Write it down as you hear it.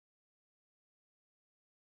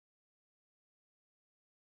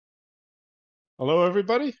Hello,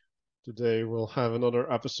 everybody. Today we'll have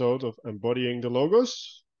another episode of Embodying the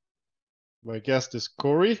Logos. My guest is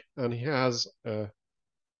Kori, and he has a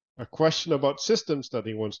question about systems that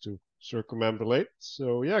he wants to circumambulate.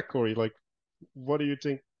 So, yeah, Kori, what do you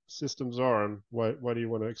think systems are, and why do you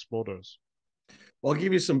want to explore those? Well, I'll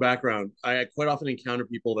give you some background. I quite often encounter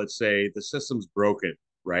people that say the system's broken,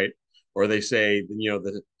 right? Or they say,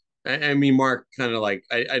 I mean, Mark kind of like,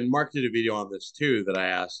 I Mark did a video on this too that I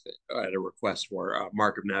asked at a request for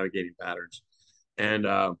Mark of navigating patterns. And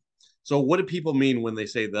so what do people mean when they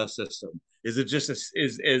say the system? Is it just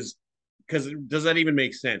because does that even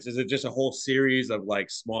make sense? Is it just a whole series of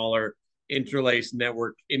like smaller interlaced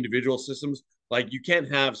network individual systems? Like you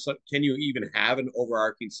can't have, can you even have an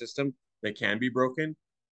overarching system that can be broken?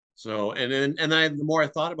 So, the more I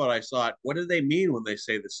thought about it, I thought, what do they mean when they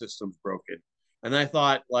say the system's broken? And I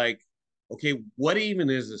thought, like, okay, what even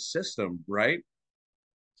is a system, right?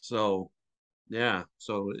 So, yeah,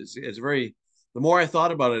 so it's very. The more I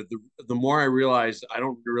thought about it, the more I realized I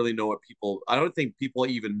don't really know what people. I don't think people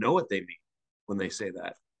even know what they mean when they say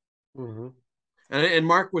that. Hmm. And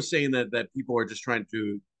Mark was saying that people are just trying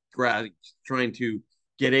to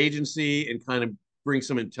get agency and kind of bring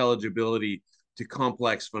some intelligibility to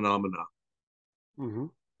complex phenomena. Hmm.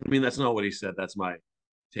 I mean, that's not what he said. That's my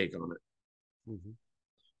take on it. Hmm.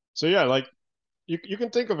 So, yeah, you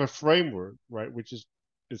can think of a framework, right, which is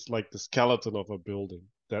it's like the skeleton of a building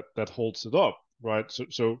that holds it up, right?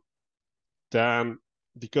 So then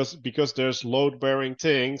because there's load bearing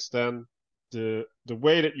things, then the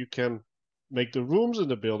way that you can make the rooms in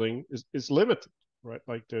the building is limited, right?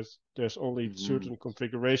 Like there's only Mm-hmm. certain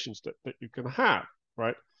configurations that you can have,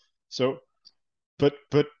 right? So but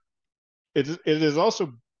it is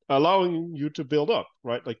also allowing you to build up,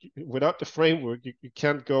 right? Like without the framework, you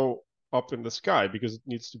can't go up in the sky because it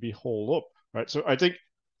needs to be whole up, right? So I think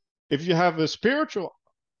if you have a spiritual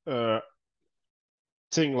uh,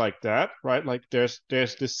 thing like that, right? Like there's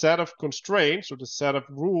this set of constraints or the set of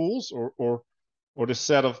rules or the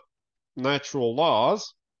set of natural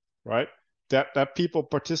laws, right? That people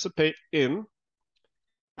participate in,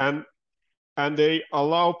 and they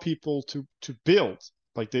allow people to build,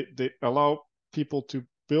 like they allow people to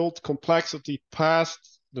build complexity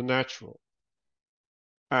past the natural,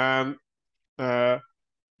 and uh,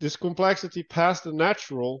 this complexity past the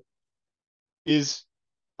natural is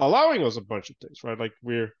allowing us a bunch of things, right? Like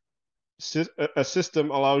a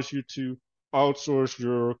system allows you to outsource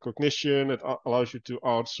your cognition. It allows you to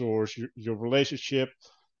outsource your relationship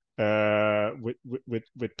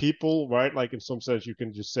with people, right? Like in some sense, you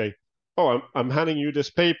can just say, "Oh, I'm handing you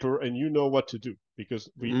this paper, and you know what to do," because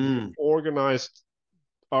we have Mm. organized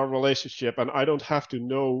our relationship, and I don't have to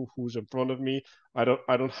know who's in front of me. I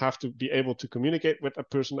don't have to be able to communicate with a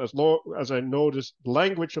person as long as I know this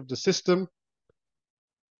language of the system.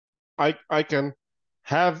 I can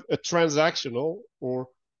have a transactional or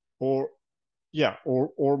yeah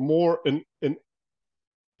or more an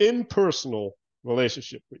impersonal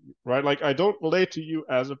relationship with you, right? Like I don't relate to you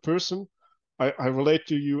as a person. I relate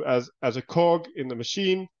to you as a cog in the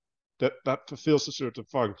machine that fulfills a certain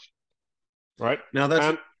function, right? Now that's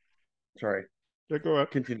And sorry. yeah, go ahead.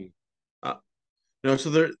 Continue. Uh, no,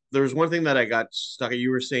 so there's one thing that I got stuck at.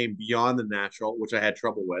 You were saying beyond the natural, which I had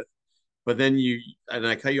trouble with, but then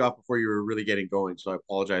I cut you off before you were really getting going, so I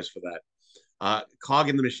apologize for that. Cog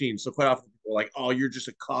in the machine. So quite often people are like, "Oh, you're just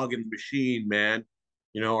a cog in the machine, man,"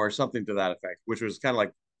 or something to that effect, which was kind of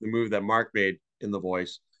like the move that Mark made in the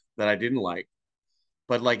voice that I didn't like.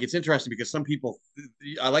 But like, it's interesting because some people,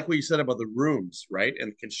 I like what you said about the rooms, right,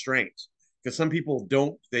 and the constraints. Because some people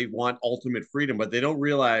don't, they want ultimate freedom, but they don't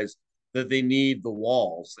realize that they need the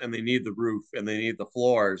walls and they need the roof and they need the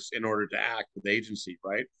floors in order to act with agency,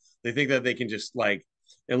 right? They think that they can just like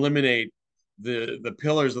eliminate the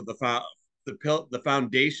pillars of the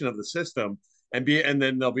foundation of the system and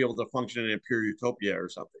then they'll be able to function in a pure utopia or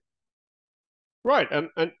something. Right,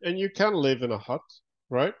 and you can live in a hut,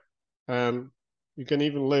 right? And you can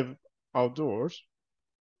even live outdoors,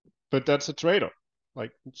 but that's a trade-off.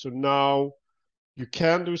 Like so now you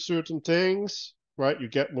can do certain things, right? You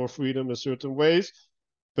get more freedom in certain ways,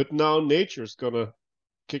 but now nature's gonna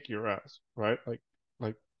kick your ass, right? Like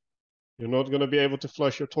you're not gonna be able to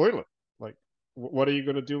flush your toilet. Like what are you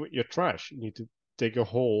gonna do with your trash? You need to dig a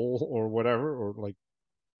hole or whatever, or like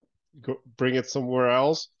bring it somewhere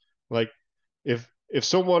else. Like if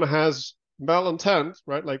someone has malintent,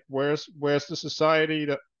 right? Like where's the society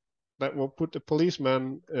that will put the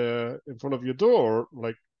policeman in front of your door,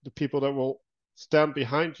 like the people that will stand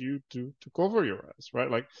behind you to cover your ass, right?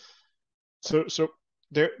 Like so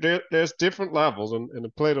there's different levels, and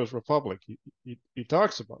in Plato's Republic, he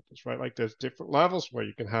talks about this, right? Like there's different levels where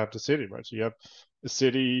you can have the city, right? So you have a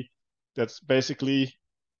city that's basically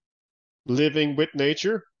living with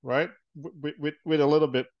nature, right? With a little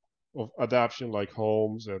bit of adaptation, like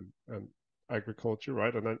homes and agriculture,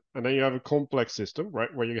 right? And then you have a complex system,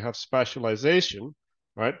 right, where you have specialization,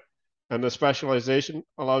 right? And the specialization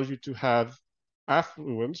allows you to have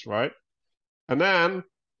affluence, right? And then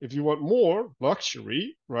if you want more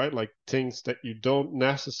luxury, right, like things that you don't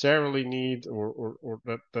necessarily need, or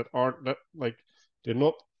that aren't that, like, they're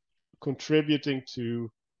not contributing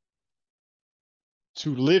to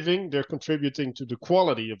living, they're contributing to the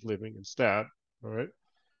quality of living instead. All right.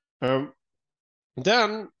 Um,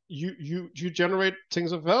 then you generate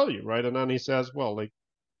things of value, right? And then he says, well, like,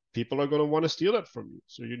 people are going to want to steal it from you,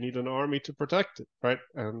 so you need an army to protect it, right?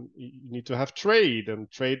 And you need to have trade, and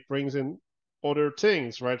trade brings in other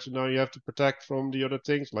things, right? So now you have to protect from the other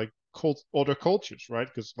things, like other cultures, right?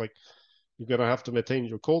 Because, like, you're gonna have to maintain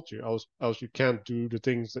your culture, else you can't do the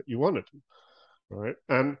things that you want to do, right?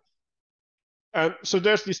 And so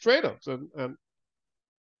there's these trade-offs, and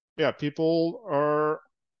yeah, people are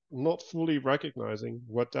not fully recognizing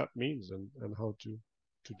what that means, and how to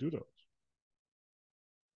do those.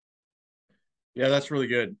 Yeah, that's really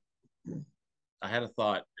good. I had a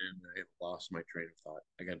thought and I lost my train of thought.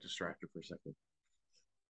 I got distracted for a second.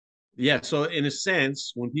 Yeah, so in a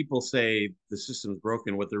sense, when people say the system is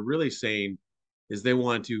broken, what they're really saying is they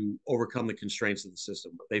want to overcome the constraints of the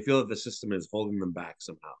system. They feel that the system is holding them back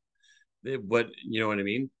somehow. But you know what I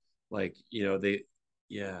mean? Like, yeah.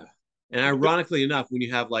 And ironically enough, when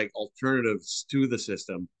you have like alternatives to the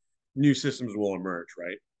system, new systems will emerge,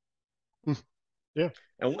 right? Yeah.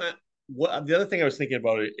 And what the other thing I was thinking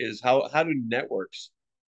about it is how do networks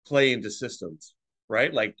play into systems,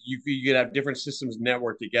 right? Like you could have different systems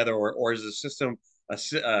network together, or is a system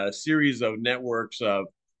a series of networks of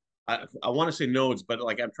I want to say nodes, but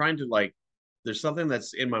like I'm trying to like there's something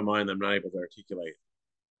that's in my mind that I'm not able to articulate.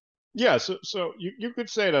 Yeah, so you could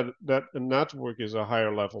say that a network is a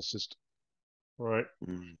higher level system, right?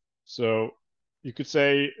 Mm. So you could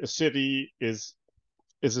say a city is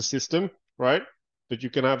a system, right? But you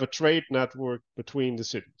can have a trade network between the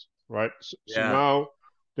cities, right? So Yeah, now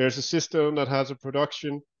there's a system that has a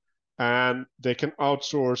production, and they can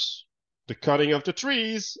outsource the cutting of the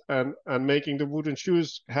trees, and making the wooden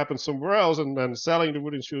shoes happen somewhere else, and then selling the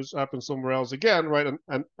wooden shoes happen somewhere else again, right?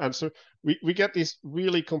 And so we get these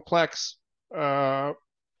really complex uh,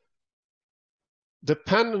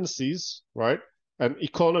 dependencies, right? And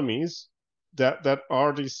economies that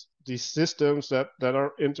are these systems that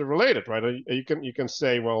are interrelated, right? And you can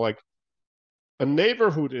say, well, like, a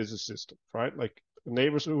neighborhood is a system, right? Like, a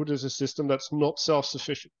neighborhood is a system that's not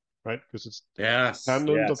self-sufficient, right? Because it's yes,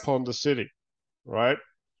 dependent yes. upon the city, right?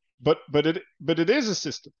 But it is a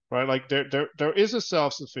system, right? Like, there is a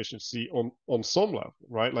self-sufficiency on some level,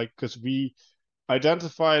 right? Like, because we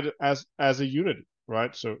identify it as a unity,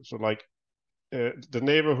 right? So like, the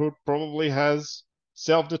neighborhood probably has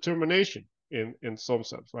self-determination in some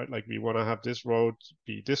sense, right? Like, we want to have this road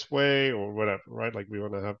be this way or whatever, right? Like, we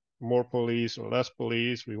want to have more police or less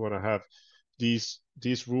police. We want to have these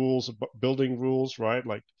rules, building rules, right?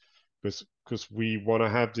 Like, because we want to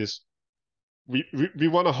have this. We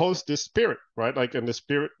want to host this spirit, right? Like, and the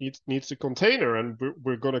spirit needs a container, and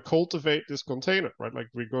we're going to cultivate this container, right? Like,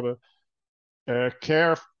 we're going to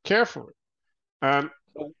care for it, and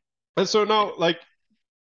and so now, like,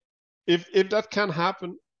 if that can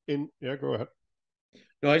happen in, yeah, go ahead.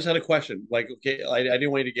 No, I just had a question. Like, okay, I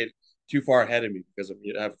didn't want you to get too far ahead of me because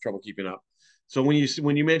I have trouble keeping up. So when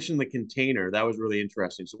you mentioned the container, that was really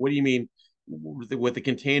interesting. So what do you mean with the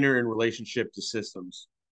container in relationship to systems?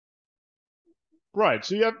 Right.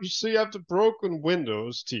 So you have the broken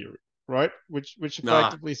windows theory, right? Which Ah,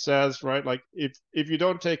 effectively says, right, like, if you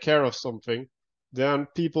don't take care of something, then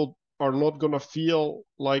people are not gonna feel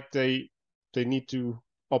like they need to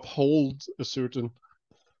uphold a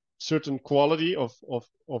certain quality of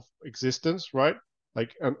existence, right?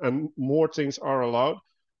 Like, and more things are allowed,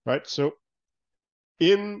 right? So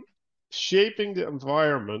in shaping the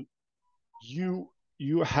environment, you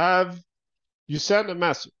you have you send a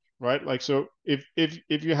message, right? Like, so if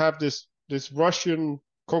you have this Russian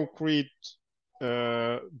concrete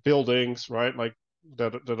buildings, right, like,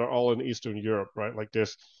 that are all in Eastern Europe, right? Like,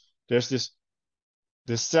 there's this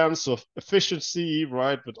sense of efficiency,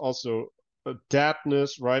 right, but also a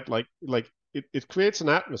deadness, right? Like, it creates an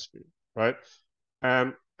atmosphere, right?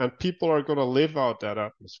 And people are going to live out that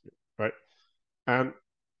atmosphere, right? And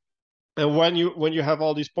when you have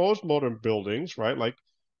all these postmodern buildings, right, like,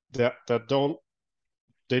 that don't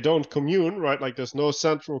they don't commune, right? Like there's no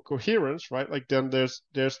central coherence, right? Like then there's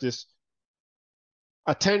this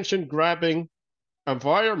attention grabbing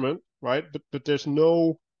environment, right? But there's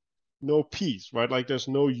no peace, right? Like there's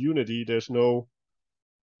no unity, there's no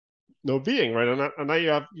being, right? And now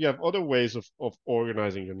you have other ways of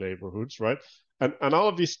organizing your neighborhoods, right? And all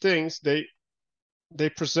of these things they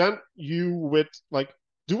present you with like,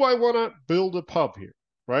 do I want to build a pub here,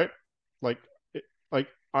 right? Like like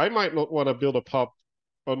I might not want to build a pub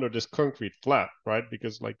under this concrete flat, right?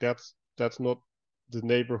 Because like that's not the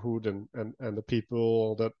neighborhood and the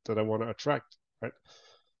people that I want to attract, right?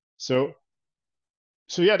 So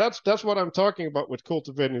so yeah, that's what I'm talking about with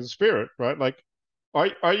cultivating the spirit, right? Like, are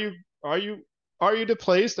you are you are you the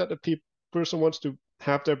place that the person wants to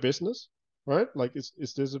have their business, right? Like,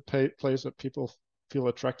 is this a place that people feel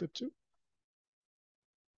attracted to?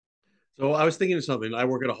 So I was thinking of something. I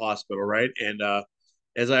work at a hospital, right? And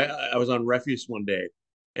as I was on refuse one day,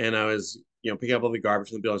 and I was picking up all the garbage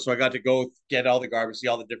from the building, so I got to go get all the garbage, see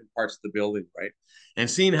all the different parts of the building, right? And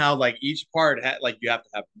seeing how like each part had like you have to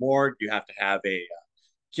have morgue, you have to have a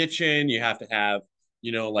kitchen, you have to have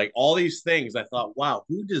like all these things. I thought, wow,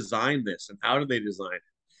 who designed this and how did they design it?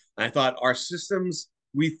 And I thought our systems.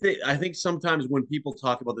 I think sometimes when people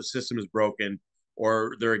talk about the system is broken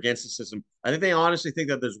or they're against the system, I think they honestly think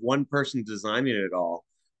that there's one person designing it all,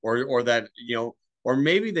 or that or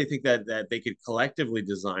maybe they think that they could collectively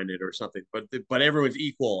design it or something. But everyone's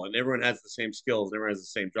equal and everyone has the same skills, and everyone has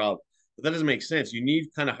the same job. But that doesn't make sense. You need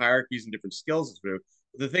kind of hierarchies and different skills to do.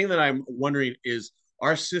 The thing that I'm wondering is,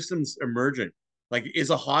 are systems emergent? Like, is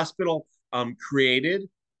a hospital created,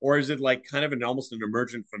 or is it like kind of an almost an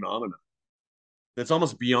emergent phenomenon that's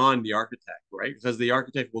almost beyond the architect, right? Because the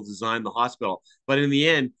architect will design the hospital, but in the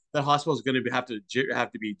end, that hospital is going to have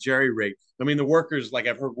to be jerry rigged. I mean, the workers, like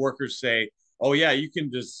I've heard workers say, "Oh yeah, you can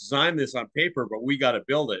design this on paper, but we got to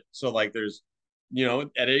build it." So like, there's,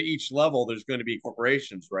 at each level, there's going to be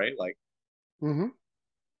corporations, right? Like, Mm-hmm.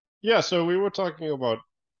 Yeah, so we were talking about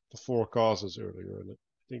the four causes earlier, and I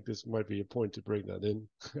think this might be a point to bring that in,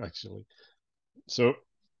 actually. So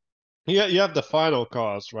yeah, you have the final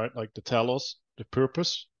cause, right? Like the telos, the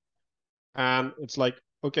purpose, and it's like,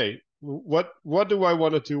 okay, what do I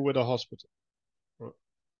want to do with a hospital?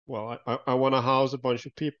 Well, I want to house a bunch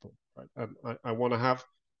of people, right? And I want to have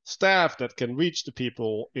staff that can reach the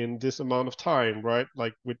people in this amount of time, right?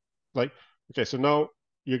 Like, okay, so now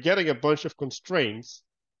you're getting a bunch of constraints,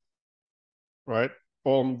 right,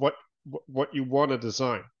 on what you want to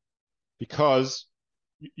design, because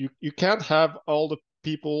you can't have all the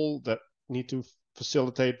people that need to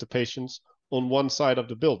facilitate the patients on one side of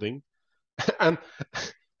the building and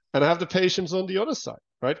and have the patients on the other side,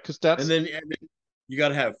 right? Because that's and then you got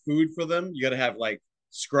to have food for them. You got to have like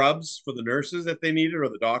scrubs for the nurses if they need it, or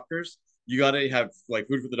the doctors. You got to have like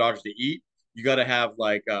food for the doctors to eat. You got to have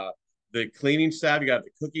like the cleaning staff. You got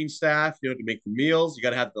the cooking staff, to make the meals. You got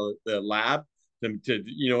to have the lab to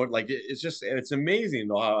like it's amazing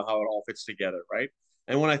how it all fits together, right?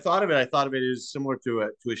 And when I thought of it as similar to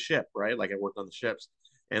a ship, right? Like I worked on the ships,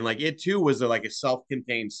 and like it too was like a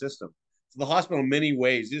self-contained system. So the hospital in many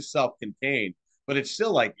ways is self-contained, but it's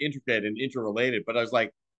still like intricate and interrelated. But I was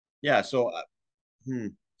like, yeah. So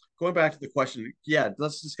going back to the question, yeah,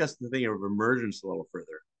 let's discuss the thing of emergence a little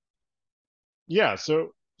further. yeah.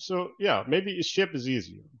 So yeah, maybe a ship is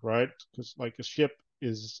easier, right? Because like a ship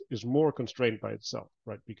is more constrained by itself,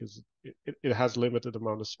 right? Because it has limited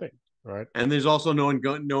amount of space, right? And there's also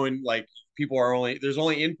knowing like people are only there's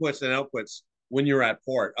only inputs and outputs when you're at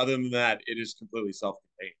port. Other than that, it is completely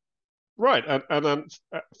self-contained. Right, and then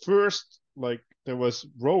at first, like there was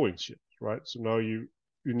rowing ships, right? So now you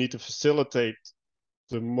need to facilitate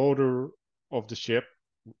the motor of the ship,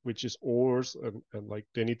 which is oars, and like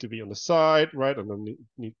they need to be on the side, right? And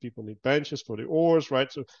then people need benches for the oars,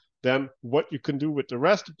 right? So then what you can do with the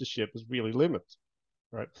rest of the ship is really limited,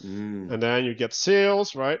 right? Mm. And then you get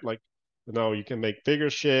sails, right? Like now you can make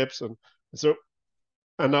bigger ships, and so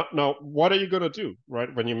and now, what are you gonna do,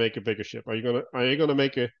 right? When you make a bigger ship, are you gonna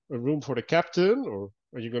make a room for the captain, or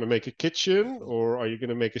are you gonna make a kitchen, or are you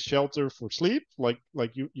gonna make a shelter for sleep? Like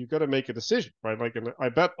you gotta make a decision, right? Like, and I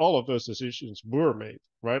bet all of those decisions were made,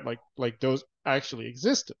 right? Like those actually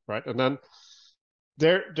existed, right? And then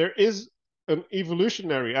there is an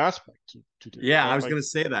evolutionary aspect to this, Yeah, I right? was Like gonna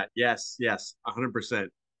say that. Yes, yes,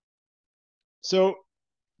 100%. so,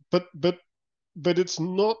 but but it's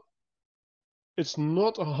not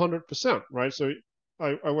 100%, right? So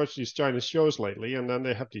I watch these Chinese shows lately, and then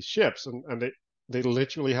they have these ships, and they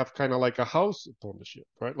literally have kind of like a house upon the ship,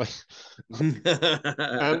 right? Like,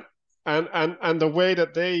 and and the way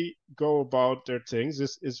that they go about their things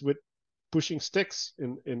is with pushing sticks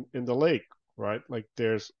in the lake, right? Like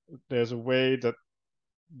there's a way that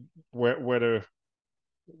where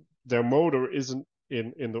their motor isn't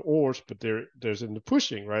in the oars, but there's in the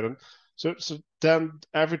pushing, right? And so then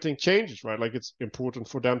everything changes, right? Like it's important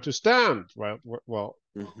for them to stand, right? Well,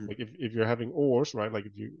 Mm-hmm. like if you're having oars, right? Like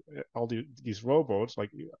if you all these rowboats, like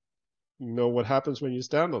you know what happens when you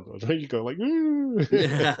stand on those, right? You go like,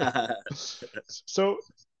 Yeah. so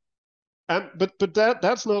and but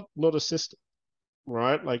that's not a system,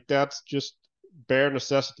 right? Like that's just bare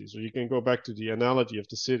necessity. So you can go back to the analogy of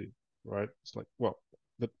the city, right? It's like, well,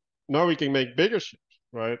 but now we can make bigger ships,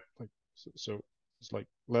 right? Like so it's like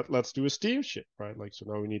let's do a steamship, right? Like so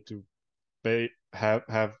now we need to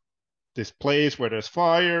have this place where there's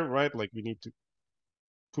fire, right? Like we need to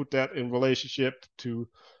put that in relationship to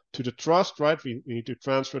the trust, right? We need to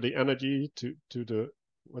transfer the energy to the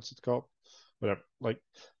what's it called, whatever, like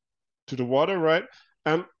to the water, right?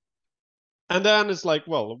 And and then it's like,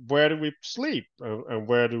 well, where do we sleep, and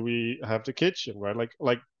where do we have the kitchen, right?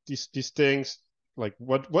 Like these things, like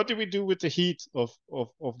what do we do with the heat of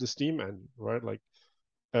the steam engine, right? Like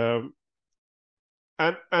um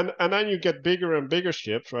and then you get bigger and bigger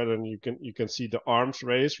ships, right? And you can see the arms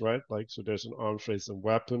race, right? Like so there's an arms race in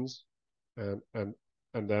weapons, and and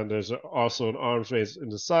and then there's also an arms race in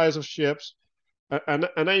the size of ships, and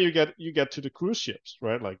then you get to the cruise ships,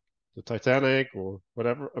 right? Like the Titanic or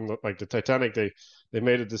whatever. And like the Titanic, they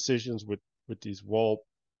made the decisions with these wall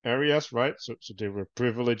areas, right? So they were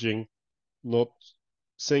privileging not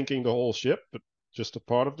sinking the whole ship, but just a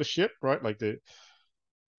part of the ship, right? Like they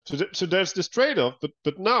so there's this trade-off,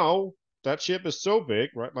 but now that ship is so big,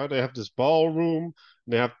 right? Now they have this ballroom,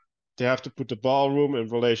 and they have to put the ballroom in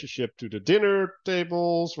relationship to the dinner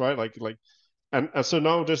tables, right? Like and so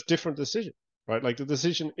now there's different decision, right? Like the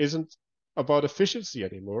decision isn't about efficiency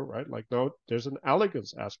anymore, right? Like now there's an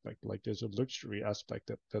elegance aspect, like there's a luxury aspect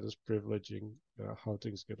that is privileging how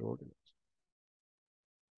things get organized.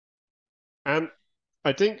 And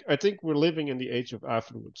I think we're living in the age of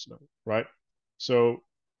affluence now, right? So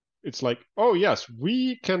it's like, oh yes,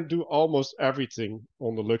 we can do almost everything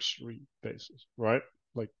on the luxury basis, right?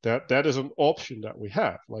 Like that is an option that we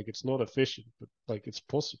have. Like it's not efficient, but like it's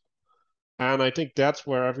possible. And I think that's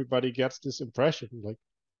where everybody gets this impression, like,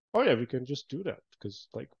 oh yeah, we can just do that because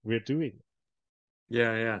like we're doing it.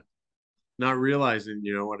 Yeah, yeah. Not realizing,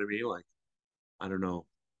 you know what I mean? Like, I don't know.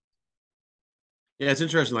 Yeah, it's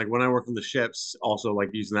interesting. Like when I work on the ships, also like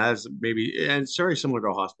using that as maybe, and it's very similar to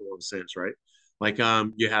a hospital in a sense, right? Like,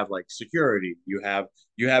 you have like security, you have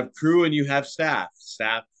crew, and you have staff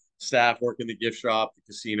work in the gift shop, the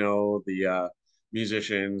casino, the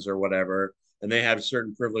musicians or whatever, and they have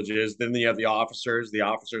certain privileges. Then you have the officers. The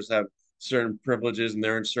officers have certain privileges, and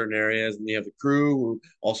they're in certain areas. And you have the crew who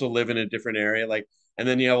also live in a different area. Like, and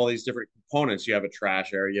then you have all these different components. You have a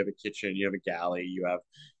trash area, you have a kitchen, you have a galley, you have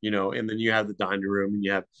and then you have the dining room,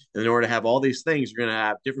 and in order to have all these things, you're going to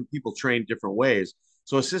have different people trained different ways.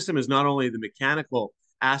 So a system is not only the mechanical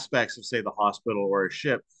aspects of, say, the hospital or a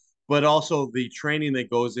ship, but also the training that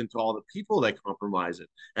goes into all the people that compromise it.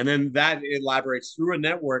 And then that elaborates through a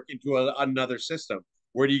network into another system.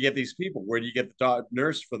 Where do you get these people? Where do you get the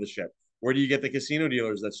nurse for the ship? Where do you get the casino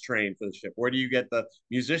dealers that's trained for the ship? Where do you get the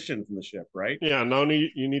musician from the ship, right? Yeah, now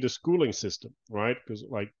you need a schooling system, right? Because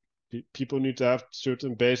like people need to have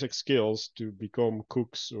certain basic skills to become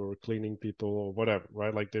cooks or cleaning people or whatever,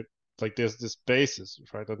 right? Like there's this basis,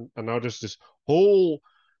 right? And now there's this whole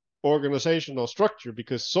organizational structure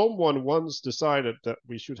because someone once decided that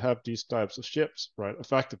we should have these types of ships, right?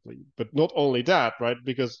 Effectively. But not only that, right?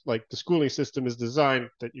 Because like the schooling system is designed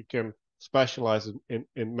that you can specialize in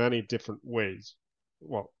many different ways.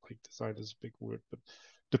 Well, like design is a big word, but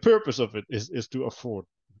the purpose of it is to afford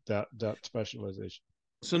that specialization.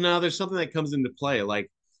 So now there's something that comes into play, like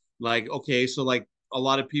okay, so like a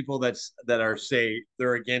lot of people that are, say,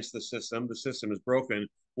 they're against the system is broken.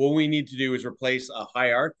 What we need to do is replace a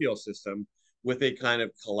hierarchical system with a kind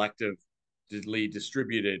of collectively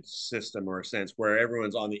distributed system, or a sense where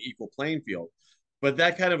everyone's on the equal playing field. But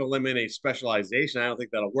that kind of eliminates specialization. I don't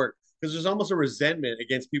think that'll work, because there's almost a resentment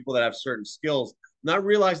against people that have certain skills, not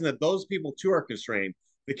realizing that those people too are constrained.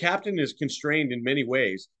 The captain is constrained in many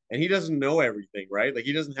ways, and he doesn't know everything, right? Like,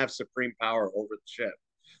 he doesn't have supreme power over the ship.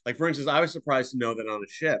 Like, for instance, I was surprised to know that on a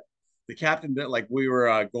ship, the captain, like, we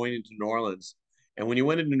were going into New Orleans, and when you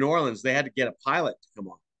went into New Orleans, they had to get a pilot to come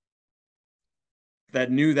on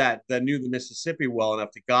that knew the Mississippi well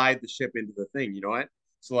enough to guide the ship into the thing. You know what?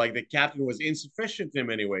 So like the captain was insufficient in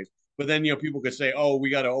many ways. But then people could say, "Oh, we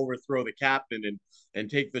got to overthrow the captain and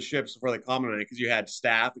take the ships for the common man," because you had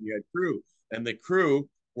staff and you had crew, and the crew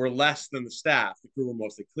were less than the staff. The crew were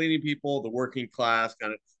mostly cleaning people, the working class,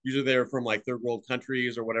 kind of usually they're from like third world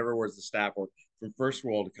countries or whatever, whereas the staff were from first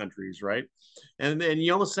world countries, right? And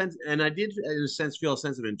you almost sense, and I did in a sense feel a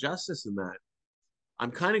sense of injustice in that.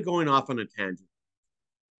 I'm kind of going off on a tangent,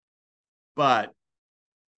 but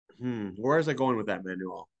where is I going with that,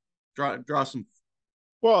 Manuel? Draw some.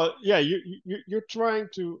 Well, yeah, you're trying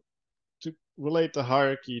to relate the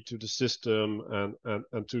hierarchy to the system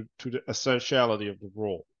and to the essentiality of the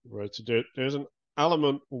role, right? So there's an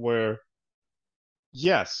element where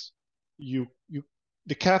yes, you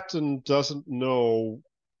the captain doesn't know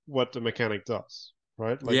what the mechanic does,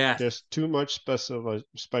 right? Like Yes. there's too much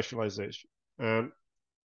specialization. And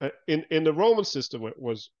in the Roman system, it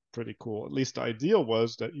was pretty cool. At least the ideal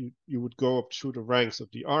was that you would go up through the ranks of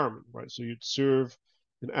the army, right? So you'd serve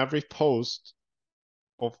in every post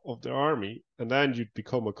of the army, and then you'd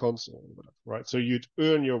become a consul, right? So you'd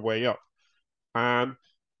earn your way up. And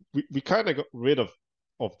we kind of got rid of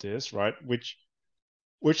this, right? Which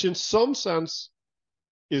in some sense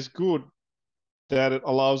is good, that it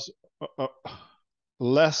allows a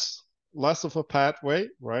less less of a pathway,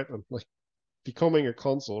 right? And like becoming a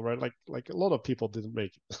consul, right? Like a lot of people didn't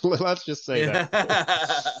make it. Let's just say that,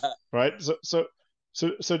 Yeah. right? So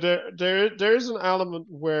there is an element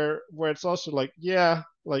where it's also like, yeah,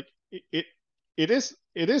 like it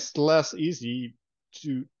is less easy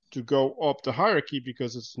to go up the hierarchy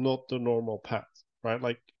because it's not the normal path, right?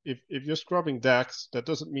 Like if you're scrubbing decks, that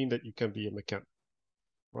doesn't mean that you can be a mechanic,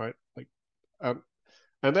 right? Like um,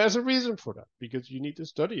 and there's a reason for that, because you need to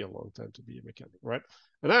study a long time to be a mechanic, right?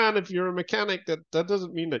 And then if you're a mechanic, that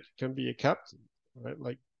doesn't mean that you can be a captain, right?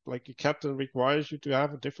 Like a captain requires you to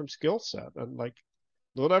have a different skill set, and like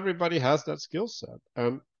not everybody has that skill set.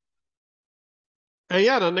 And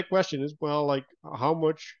yeah, then the question is, well, like how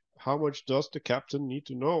much does the captain need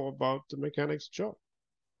to know about the mechanic's job?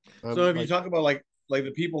 So And if you like talk about like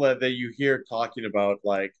the people that you hear talking about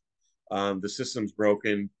like the system's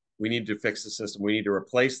broken, we need to fix the system, we need to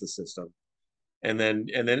replace the system. And then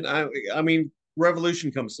I mean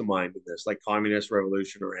revolution comes to mind in this, like communist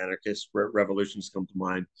revolution or anarchist revolutions come to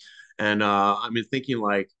mind. And I've been thinking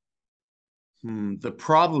like the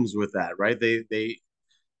problems with that, right? They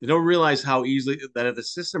don't realize how easily that if the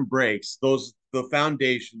system breaks, those the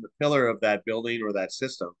foundation, the pillar of that building or that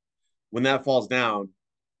system, when that falls down,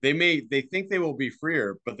 they think they will be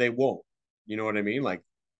freer, but they won't. You know what I mean? Like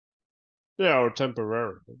yeah, or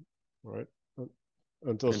temporarily, right?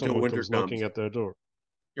 Until until someone winter comes knocking comes, at their door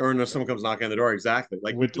or until someone comes knocking on the door. Exactly.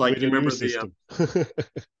 Like with you a new remember the system.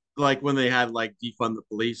 like when they had like defund the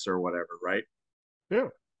police or whatever, right? Yeah.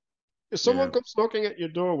 If someone Yeah. comes knocking at your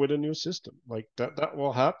door with a new system, like that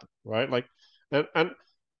will happen, right? Like, and and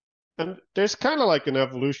and there's kind of like an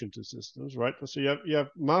evolution to systems, right? So you have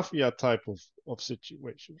mafia type of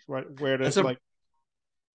situations, right, where That's there's a like,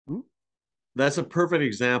 hmm? That's a perfect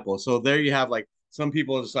example. So there you have like some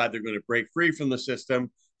people decide they're going to break free from the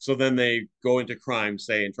system. So then they go into crime,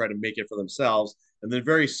 say, and try to make it for themselves. And then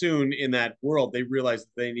very soon in that world, they realize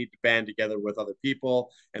that they need to band together with other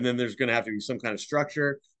people. And then there's going to have to be some kind of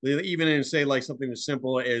structure. Even in, say, like something as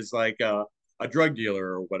simple as like a drug dealer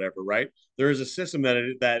or whatever, right? There is a system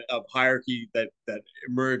that of hierarchy that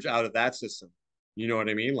emerge out of that system. You know what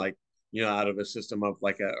I mean? Like out of a system of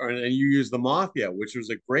like and you use the mafia, which was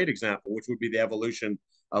a great example, which would be the evolution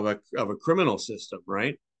of a criminal system,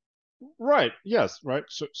 right? Right, yes, right.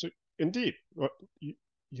 So indeed, you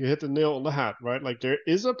you hit the nail on the head, right? Like there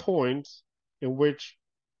is a point in which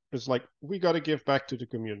it's like we got to give back to the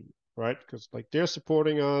community, right? Because like they're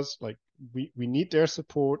supporting us, like we need their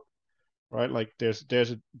support, right? Like there's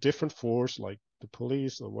a different force like the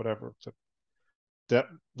police or whatever that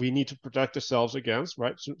we need to protect ourselves against,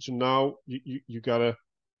 right? So now you gotta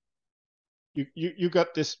you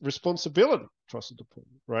got this responsibility trusted upon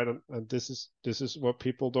you, right? And this is what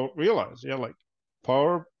people don't realize. Yeah, like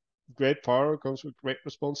power, great power comes with great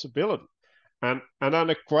responsibility. And then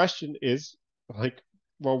the question is like,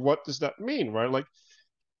 well, what does that mean, right? Like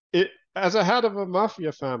it as a head of a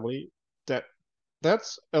mafia family, that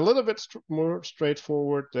that's a little bit more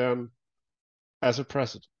straightforward than as a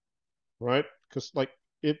president, right? Because like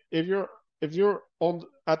if you're on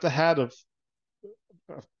at the head of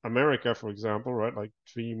America, for example, right, like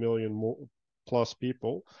 3 million more plus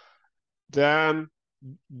people, then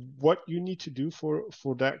what you need to do for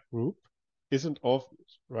that group isn't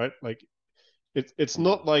obvious, right? Like it's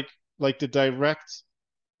not like the direct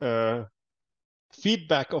uh,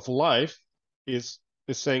 feedback of life is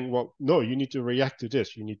saying, well, no, you need to react to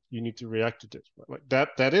this, you need to react to this, right?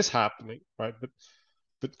 Like that is happening, right?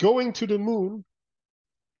 But going to the moon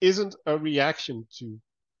isn't a reaction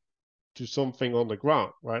to something on the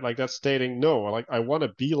ground, right? Like that's stating, no, like I want to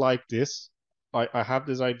be like this. I have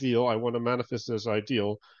this ideal. I want to manifest this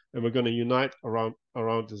ideal, and we're going to unite around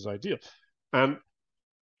this ideal. And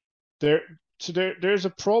there, so there's a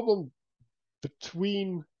problem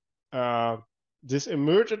between uh, this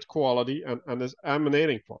emergent quality and this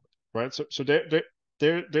emanating quality, right? So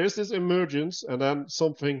there's this emergence, and then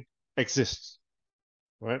something exists,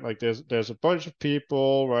 right? Like there's a bunch of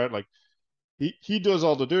people, right? Like he does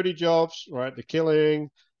all the dirty jobs, right? The killing.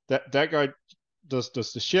 That guy does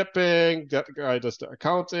the shipping. That guy does the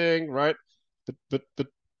accounting, right? But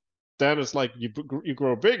then it's like you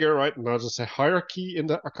grow bigger, right? And there's a hierarchy in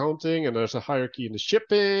the accounting, and there's a hierarchy in the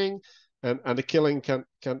shipping, and the killing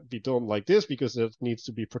can't be done like this because there needs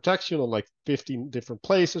to be protection on like 15 different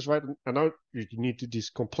places, right? And now you need to these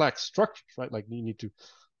complex structures, right? Like you need to,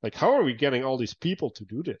 like, how are we getting all these people to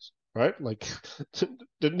do this, right? Like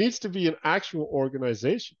there needs to be an actual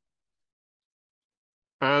organization,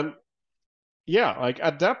 and yeah, like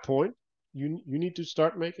at that point, you need to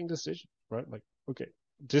start making decisions, right? Like, okay,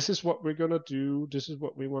 this is what we're gonna do. This is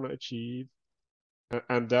what we want to achieve,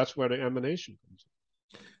 and that's where the emanation comes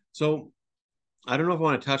So I don't know if I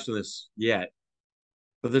want to touch on this yet,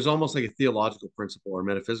 but there's almost like a theological principle or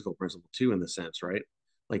metaphysical principle too, in the sense, right?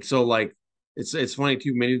 Like so, like it's funny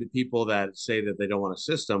too. Many of the people that say that they don't want a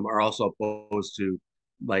system are also opposed to,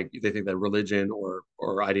 like, they think that religion or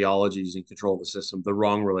ideology is in control of the system, the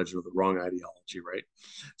wrong religion or the wrong ideology, right?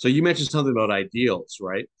 So you mentioned something about ideals,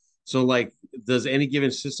 right? So like, does any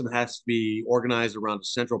given system has to be organized around a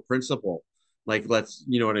central principle? Like, let's,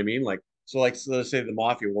 you know what I mean? Like, so like, so let's say the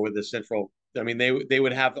mafia, what would the central, I mean, they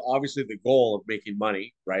would have obviously the goal of making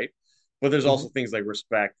money, right? But there's from. also things like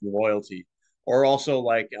respect and loyalty, or also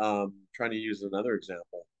like trying to use another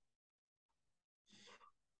example.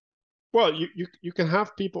 Well, you can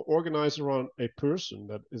have people organized around a person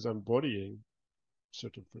that is embodying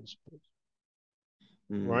certain principles,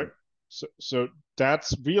 right? Mm. So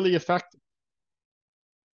that's really effective,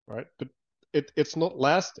 right? But it's not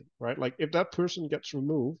lasting, right? Like if that person gets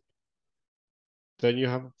removed, then you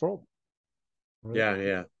have a problem, right? Yeah,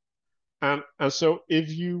 yeah. And so if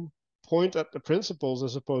you point at the principles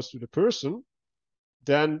as opposed to the person,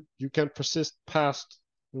 then you can persist past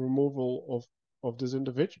the removal of this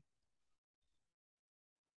individual.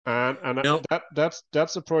 And No.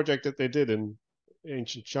 that's a project that they did in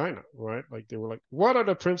ancient China, right? Like they were like, what are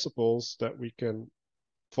the principles that we can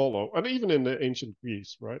follow? And even in the ancient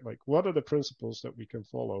Greece, right? Like what are the principles that we can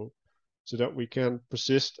follow so that we can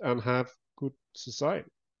persist and have good society?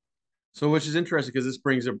 So, which is interesting because this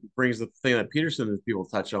brings the thing that Peterson and people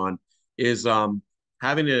touch on is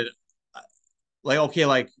having to, like, okay,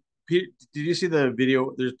 like, did you see the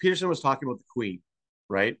video? There's Peterson was talking about the Queen,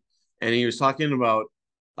 right? And he was talking about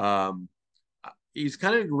um he's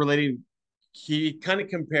kind of relating, he kind of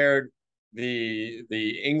compared the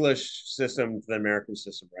English system to the American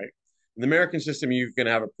system, right? In the American system, you can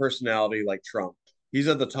have a personality like Trump. He's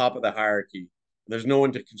at the top of the hierarchy. There's no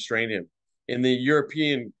one to constrain him. In the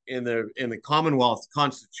European, in the Commonwealth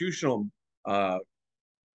constitutional, uh,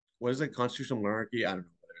 what is it? Constitutional monarchy? I don't know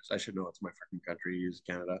what it is. I should know. It's my fucking country. Use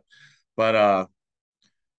Canada, but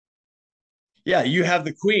yeah, you have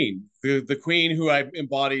the Queen, the Queen who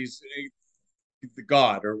embodies the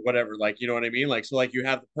god or whatever, like, you know what I mean, like, so like you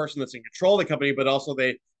have the person that's in control of the company, but also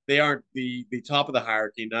they aren't the top of the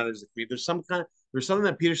hierarchy, neither is the queen. There's something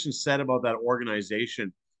that Peterson said about that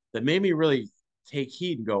organization that made me really take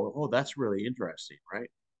heed and go, oh, that's really interesting, right?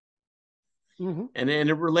 Mm-hmm. And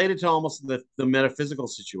it related to almost the metaphysical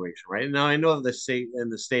situation, right? Now I know that the state in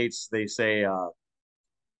the states they say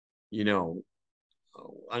you know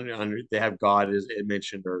they have God is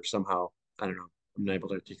mentioned or somehow, I don't know, I'm not able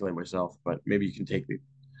to articulate myself, but maybe you can take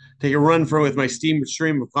a run for with my steam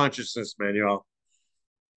stream of consciousness, Manuel.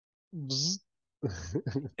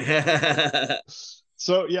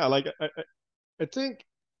 So yeah, like I think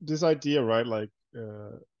this idea, right? Like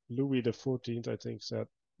Louis XIV, I think said,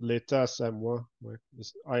 "L'État c'est moi," right?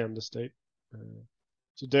 I am the state.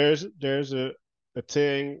 So there's a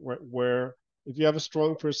thing where if you have a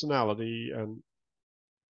strong personality, and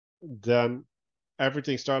then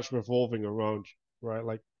everything starts revolving around you, right?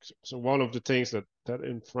 Like so one of the things that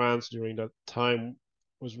in France during that time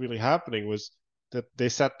was really happening was that they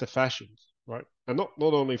set the fashions, right? And not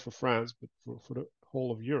only for France, but for the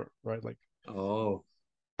whole of Europe, right? Like Oh,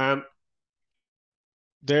 and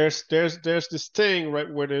there's this thing,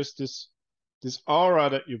 right, where there's this aura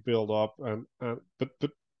that you build up, and but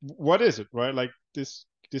what is it, right? Like this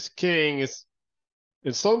king is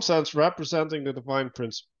in some sense representing the divine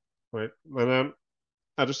principle, right? And then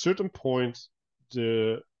at a certain point,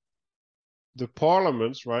 the the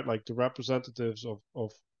parliaments, right, like the representatives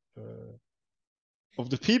of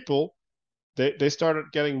the people, they started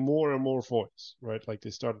getting more and more voice, right? Like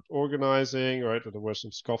they started organizing, right? There were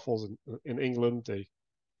some scuffles in England. They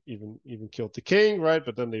even killed the king, right?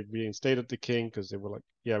 But then they reinstated the king because they were like,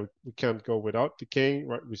 yeah, we can't go without the king,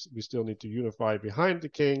 right? We still need to unify behind the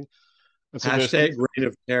king. And so there's Hashtag reign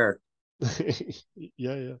of terror.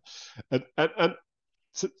 yeah, yeah, and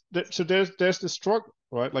so, so there's the struggle,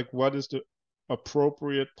 right? Like what is the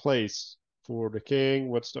appropriate place for the king?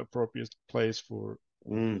 What's the appropriate place for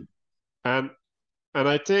Mm. and and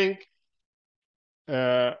I think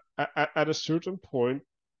at a certain point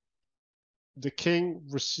the king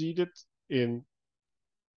receded in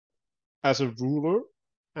as a ruler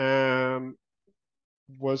and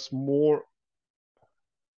was more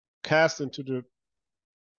cast into the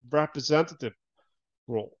representative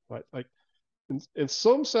role, right? Like in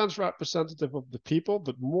some sense representative of the people,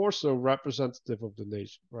 but more so representative of the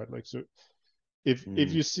nation, right? Like so if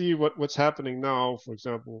Mm. you see what's happening now, for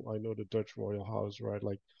example, I know the Dutch royal house, right?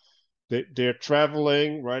 Like they're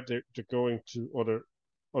traveling, right? They're going to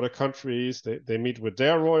other countries. They meet with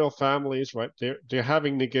their royal families, right? They're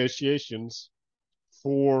having negotiations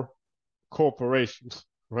for cooperation,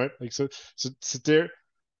 right? Like so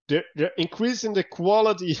they're increasing the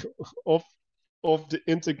quality of of the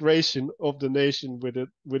integration of the nation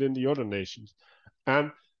within the other nations,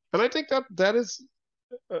 and and I think that is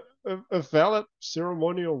a valid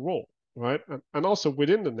ceremonial role, right? And also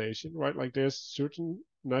within the nation, right? Like there's certain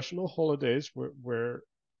national holidays where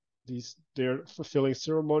they're fulfilling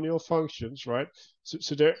ceremonial functions, right?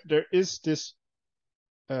 So there is this,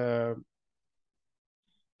 uh,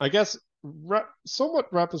 I guess,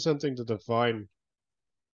 somewhat representing the divine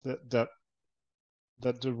that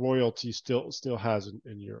that the royalty still has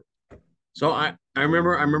in Europe. So I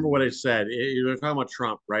remember what I said. You were talking about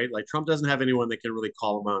Trump, right? Like Trump doesn't have anyone that can really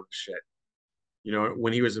call him out on shit, you know,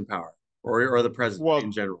 when he was in power, or the president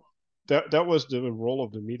in Well, general. that was the role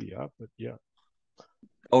of the media, but yeah,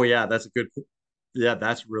 Oh yeah, that's a good. Yeah,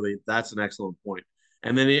 that's an excellent point. I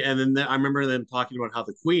remember them talking about how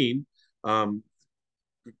the Queen, um,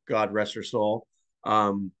 God rest her soul,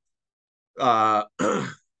 um, the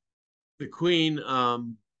Queen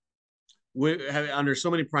under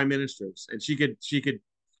so many prime ministers, and she could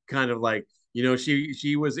kind of like, you know,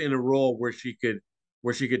 she was in a role where she could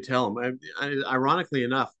tell him. Ironically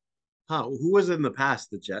enough, who was it in the past?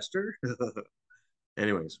 The jester.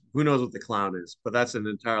 Anyways, who knows what the clown is? But that's an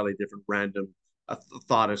entirely different random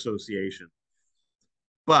thought association.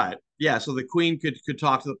 But yeah, so the queen could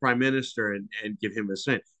talk to the prime minister and give him a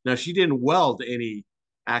say. Now she didn't weld any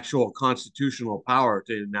actual constitutional power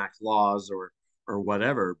to enact laws or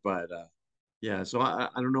whatever. But yeah, so I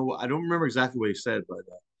don't know. I don't remember exactly what he said, but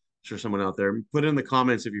sure someone out there put it in the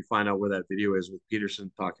comments if you find out where that video is with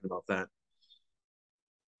Peterson talking about that.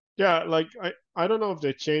 yeah. Like I don't know if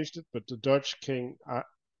they changed it, but the Dutch king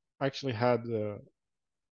actually had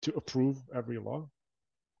to approve every law.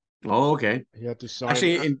 Oh, okay. He had to sign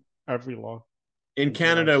Actually, every law in into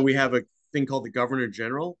Canada, action. we have a thing called the Governor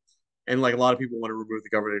General, and like a lot of people want to remove the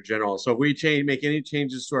Governor General. So if we make any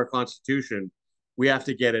changes to our Constitution, we have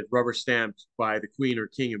to get it rubber stamped by the Queen or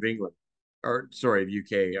King of England, or sorry, of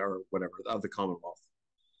UK or whatever of the Commonwealth.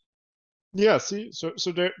 Yeah, see, so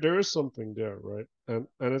there is something there, right? And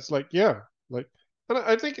it's like, yeah, like, and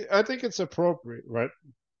I think it's appropriate, right?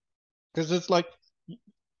 Because it's like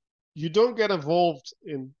you don't get involved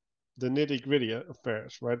in the nitty gritty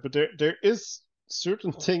affairs, right? But there is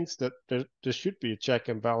certain things that there should be a check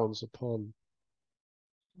and balance upon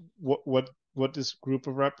what this group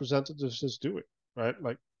of representatives is doing, right?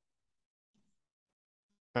 Like,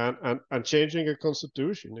 and changing a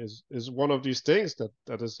constitution is one of these things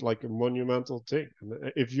that is like a monumental thing.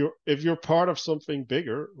 And if you're part of something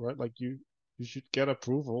bigger, right? Like you should get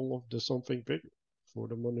approval of the something bigger for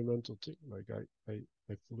the monumental thing. Like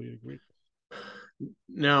I fully agree.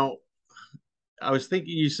 Now, I was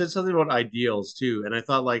thinking you said something about ideals too, and I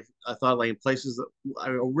thought like in places that I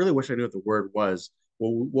really wish I knew what the word was.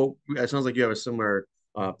 Well, it sounds like you have a similar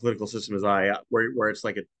political system as I, where it's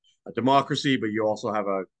like a democracy, but you also have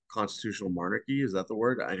a constitutional monarchy. Is that the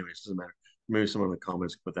word? Anyways, doesn't matter. Maybe someone in the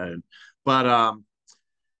comments can put that in. But um,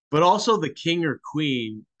 but also the king or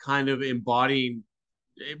queen kind of embodying,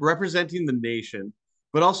 representing the nation,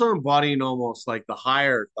 but also embodying almost like the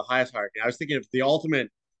highest hierarchy. I was thinking of the ultimate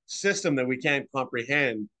system that we can't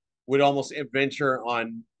comprehend would almost venture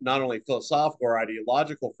on not only philosophical or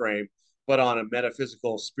ideological frame, but on a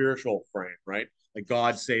metaphysical, spiritual frame, right? Like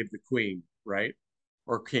God save the queen, right?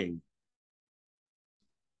 Or king.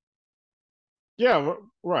 Yeah,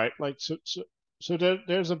 right. Like so so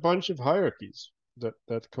there's a bunch of hierarchies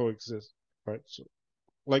that coexist, right? So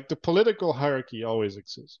like the political hierarchy always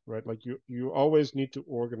exists, right? Like you always need to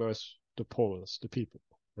organize the polis, the people,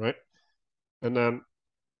 right? And then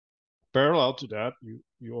parallel to that,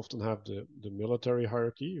 you often have the military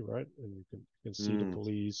hierarchy, right? And you can see the Mm.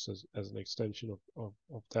 police as an extension of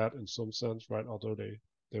that in some sense, right? Although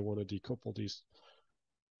they want to decouple these.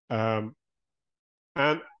 Um,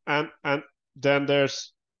 and then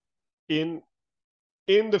there's in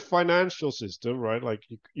in the financial system, right? Like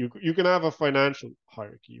you can have a financial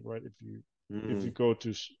hierarchy, right? If you Mm. go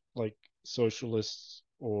to like socialists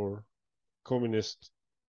or communist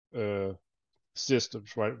uh,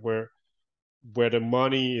 systems, right, where the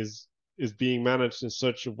money is being managed in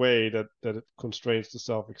such a way that it constrains the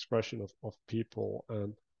self-expression of people,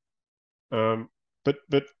 and um,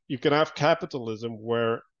 but you can have capitalism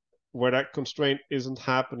where that constraint isn't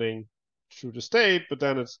happening through the state, but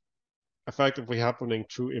then it's effectively happening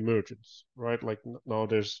through emergence, right? Like now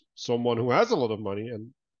there's someone who has a lot of money,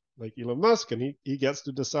 and like Elon Musk, and he gets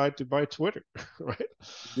to decide to buy Twitter, right?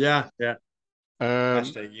 Yeah, yeah. Um,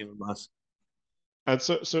 Hashtag Elon Musk. and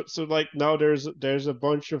so like now there's a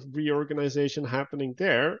bunch of reorganization happening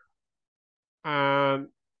there, and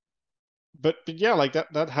but yeah, like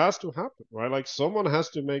that has to happen, right? Like someone has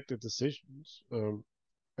to make the decisions,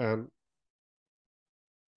 and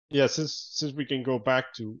yeah, since we can go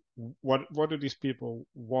back to what do these people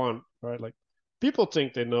want, right? Like people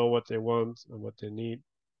think they know what they want and what they need.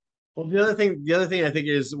 Well, the other thing I think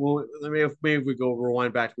is, well, maybe if we go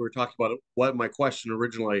rewind back to we were talking about what my question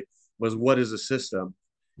originally was, what is a system?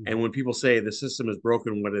 And Mhm. when people say the system is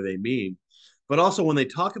broken, what do they mean? But also when they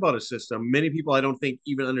talk about a system, many people I don't think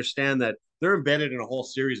even understand that they're embedded in a whole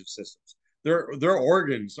series of systems. Their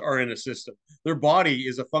organs are in a system. Their body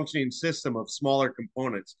is a functioning system of smaller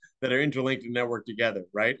components that are interlinked and networked together,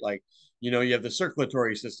 right? Like, you have the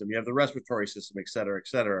circulatory system, you have the respiratory system, et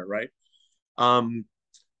cetera, right? Um,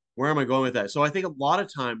 where am I going with that? So I think a lot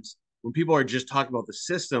of times when people are just talking about the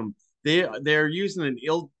system, they're using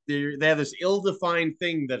they have this ill-defined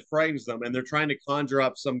thing that frightens them, and they're trying to conjure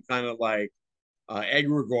up some kind of like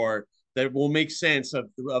egregore that will make sense of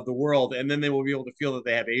the world, and then they will be able to feel that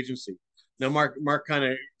they have agency. Now, Mark kind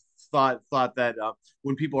of thought that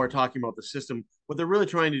when people are talking about the system, what they're really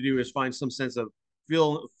trying to do is find some sense of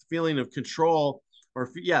feeling of control or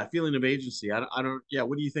yeah, feeling of agency. I don't yeah.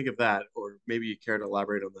 What do you think of that? Or maybe you care to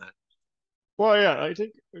elaborate on that. Well, yeah, I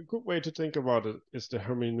think a good way to think about it is the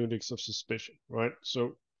hermeneutics of suspicion, right?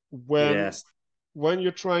 So when Yes. when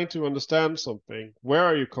you're trying to understand something, where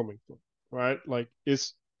are you coming from, right? Like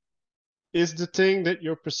is the thing that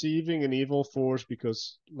you're perceiving an evil force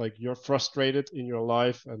because like you're frustrated in your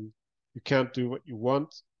life and you can't do what you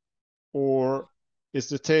want, or is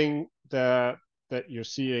the thing that you're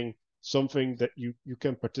seeing something that you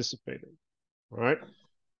can participate in, right?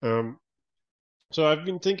 Um, so I've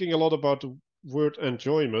been thinking a lot about the word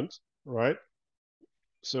enjoyment, right?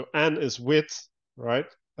 So N is with, right?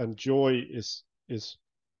 And joy is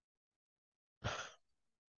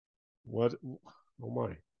what? Oh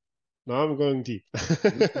my! Now I'm going deep.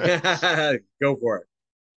 Go for it.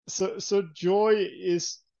 So joy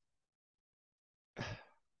is,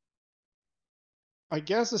 I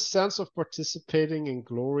guess, a sense of participating in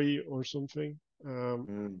glory or something.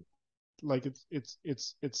 Mm. Like it's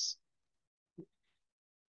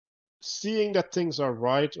seeing that things are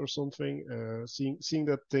right or something. Seeing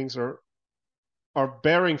that things are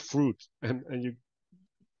bearing fruit, and you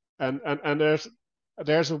and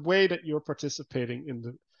there's a way that you're participating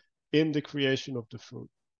in the creation of the fruit.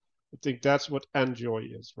 I think that's what enjoy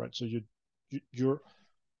is, right? So you're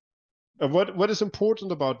and what is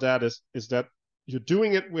important about that is that you're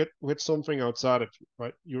doing it with something outside of you,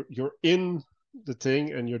 right? You're in the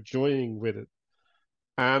thing and you're joining with it,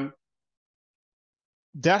 and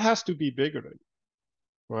that has to be bigger than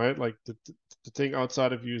you, right? Like the thing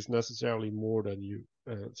outside of you is necessarily more than you,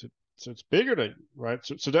 so it's bigger than you, right?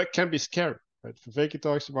 So that can be scary, right? Viveki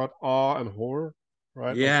talks about awe and horror,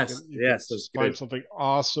 right? Like Yes, you can yes, that's find good. something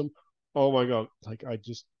awesome. Oh my God, like I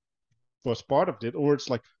just was part of it, or it's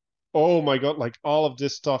like, oh my God, like all of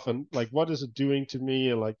this stuff, and like what is it doing to me,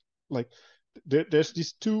 and like there's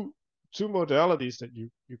these two modalities that you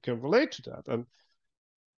can relate to that, and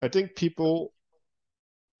I think people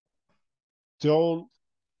don't.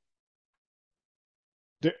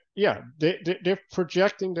 Yeah, they're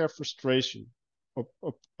projecting their frustration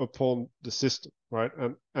upon the system, right?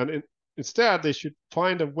 Instead, they should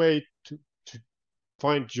find a way to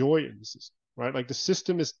find joy in the system, right? Like the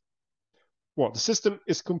system is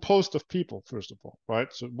composed of people, first of all,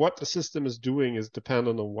 right? So what the system is doing is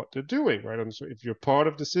dependent on what they're doing, right? And so if you're part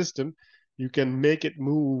of the system, you can make it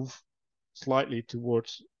move slightly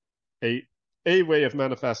towards a a way of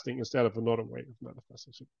manifesting instead of another way of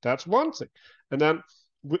manifesting. So that's one thing. And then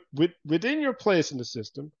within your place in the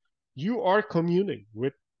system, you are communing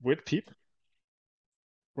with people,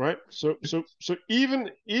 right? So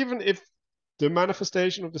even if the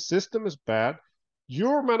manifestation of the system is bad,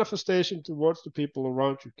 your manifestation towards the people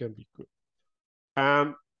around you can be good.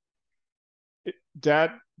 And it,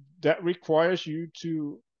 that that requires you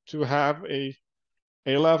to have a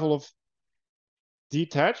level of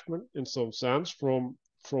detachment in some sense from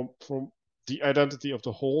the identity of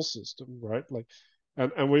the whole system, right? Like,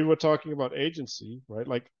 and we were talking about agency, right?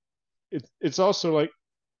 Like, it's also like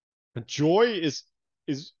joy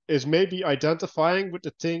is maybe identifying with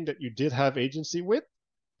the thing that you did have agency with.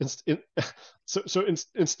 In,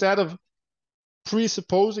 instead of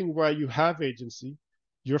presupposing where you have agency,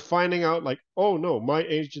 you're finding out like, oh no, my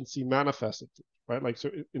agency manifested it, right? Like, so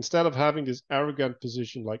instead of having this arrogant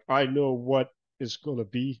position, like I know what is going to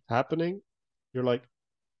be happening, you're like,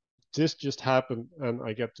 this just happened and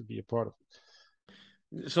I get to be a part of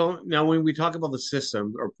So now when we talk about the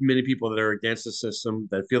system, or many people that are against the system,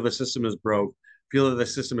 that feel the system is broke, feel that the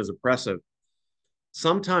system is oppressive,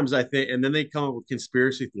 sometimes I think, and then they come up with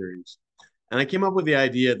conspiracy theories. And I came up with the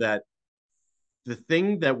idea that the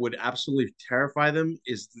thing that would absolutely terrify them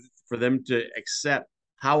is for them to accept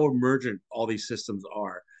how emergent all these systems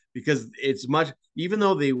are. Because it's much, even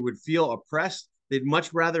though they would feel oppressed, they'd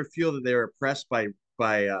much rather feel that they're oppressed by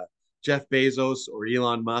Jeff Bezos or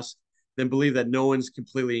Elon Musk than believe that no one's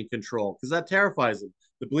completely in control. Because that terrifies them.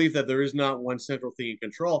 The belief that there is not one central thing in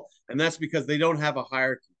control, and that's because they don't have a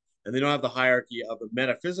hierarchy, and they don't have the hierarchy of a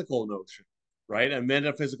metaphysical notion, right? A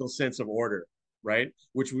metaphysical sense of order, right?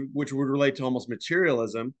 Which would relate to almost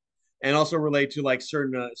materialism, and also relate to like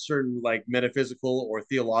certain like metaphysical or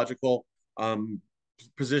theological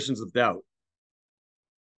positions of doubt.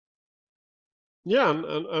 Yeah,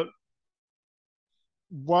 and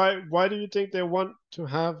why do you think they want to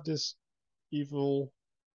have this evil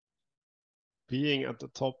being at the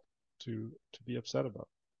top to be upset about?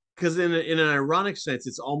 Because in an ironic sense,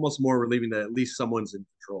 it's almost more relieving that at least someone's in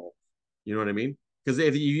control. You know what I mean? Because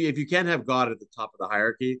if you can't have God at the top of the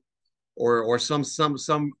hierarchy, or some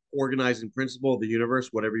organizing principle of the universe,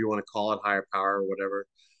 whatever you want to call it, higher power or whatever,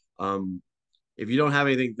 um, if you don't have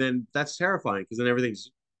anything, then that's terrifying because then everything's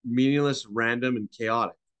meaningless, random, and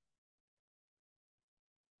chaotic.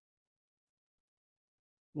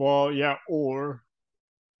 Well, yeah, or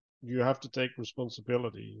you have to take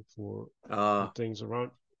responsibility for Uh, the things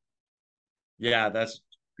around, yeah, that's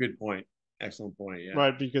a good point. Excellent point. Yeah.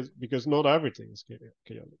 right? Because not everything is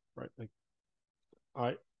chaotic, right? Like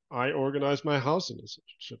I I organize my house in a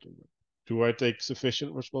certain way. Do I take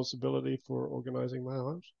sufficient responsibility for organizing my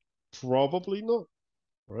house? Probably not,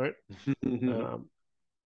 right? Um,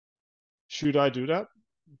 should I do that?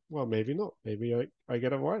 Well, maybe not. Maybe I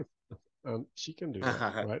get a wife and she can do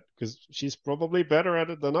that, right? Because she's probably better at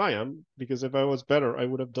it than I am. Because if I was better, I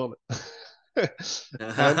would have done it.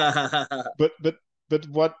 and but but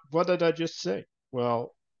but what did I just say?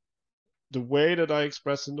 Well, the way that I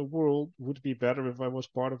express in the world would be better if I was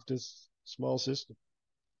part of this small system,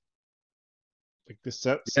 like the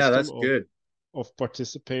set Yeah, system that's good. of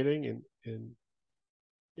participating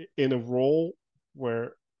in a role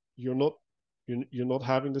where you're not you're not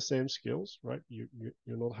having the same skills, right? You're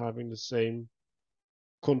not having the same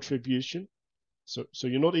contribution, so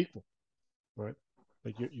you're not equal, right?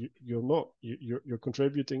 Like you're not you're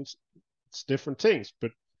contributing. It's different things,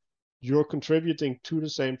 but you're contributing to the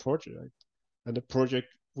same project, and the project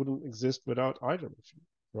wouldn't exist without either of you,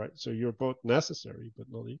 right? So you're both necessary but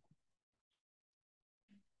not equal.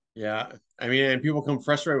 Yeah, I mean, and people come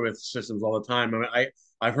frustrated with systems all the time. I mean,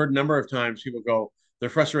 I've heard a number of times people go they're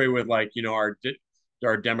frustrated with like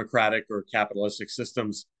our democratic or capitalistic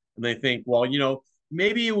systems, and they think, well,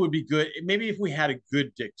 maybe it would be good. Maybe if we had a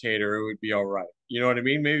good dictator, it would be all right. You know what I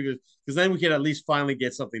mean? Maybe because then we could at least finally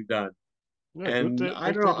get something done. Yeah, good And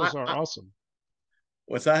I don't know. dictators are awesome.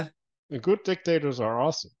 What's that? The good dictators are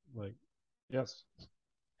awesome. Like, yes.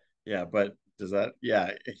 Yeah, but does that?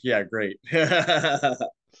 Yeah, yeah, great.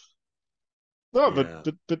 No, Yeah.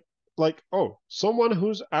 but like, oh, someone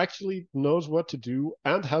who's actually knows what to do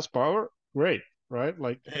and has power, great, right?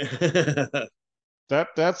 Like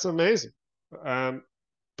that's amazing. Um,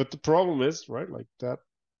 but the problem is, right, like that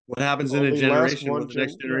What happens in a only lasts generation one when the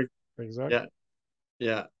next gen. Yeah, generation? Yeah, exactly.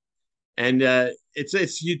 yeah. And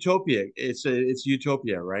it's utopia. It's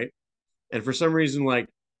utopia, right? And for some reason, like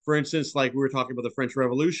for instance, like we were talking about the French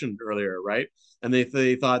Revolution earlier, right? And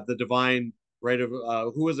they thought the divine right? Of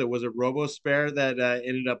who was it? Was it Robospare that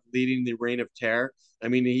ended up leading the reign of terror? I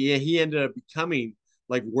mean, he ended up becoming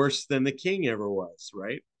like worse than the king ever was,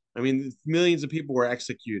 right? I mean, millions of people were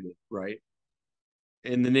executed, right,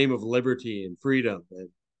 in the name of liberty and freedom. And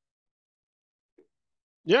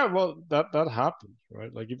Yeah, well, that happens,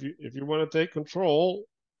 right? Like if you want to take control,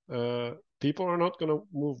 uh, people are not going to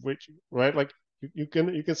move with you, right? Like you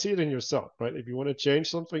can see it in yourself, right? If you want to change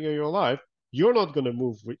something in your life, you're not going to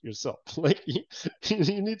move with yourself. Like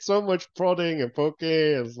you need so much prodding and poking.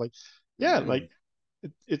 And it's like, yeah, like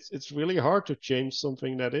it's really hard to change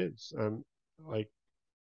something that is, and like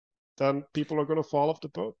then people are going to fall off the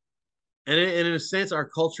boat. and in a sense, our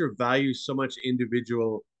culture values so much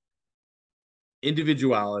individuality,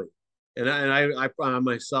 and I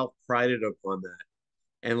myself prided upon that.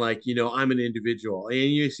 And like, I'm an individual, and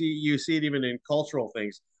you see it even in cultural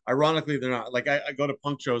things. Ironically, they're not like I go to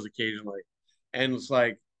punk shows occasionally, and it's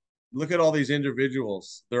like, look at all these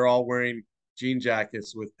individuals. They're all wearing jean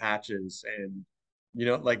jackets with patches, and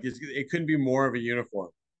like it couldn't be more of a uniform.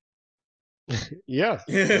 Yes,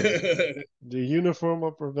 like the uniform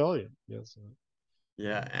of rebellion. Yes.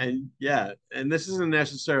 And this isn't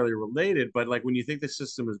necessarily related, but like when you think the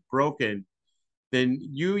system is broken, then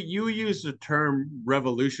you use the term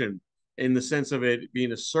revolution in the sense of it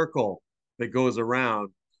being a circle that goes around.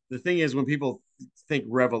 The thing is, when people think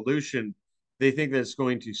revolution, they think that it's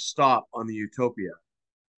going to stop on the utopia,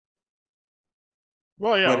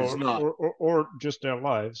 Well, yeah, but it's not. or just their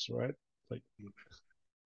lives, right? Like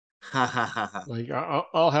Ha ha ha ha.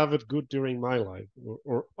 I'll have it good during my life,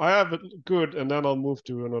 or I have it good and then I'll move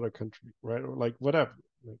to another country, right? Or like whatever.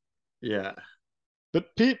 Like, Yeah. but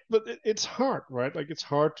it's hard, right? Like it's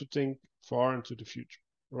hard to think far into the future,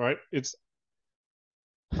 right? It's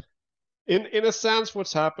in a sense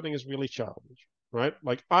what's happening is really childish, right?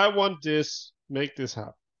 Like I want this, make this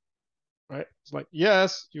happen, right? It's like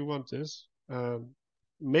yes, you want this,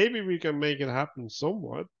 maybe we can make it happen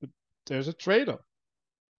somewhat, but there's a trade-off,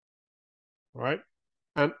 right?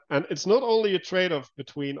 And it's not only a trade-off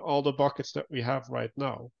between all the buckets that we have right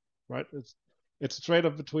now, right? It's a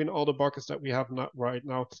trade-off between all the buckets that we have not right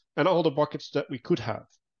now and all the buckets that we could have.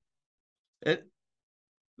 It,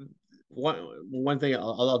 one thing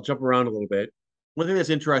I'll jump around a little bit. One thing that's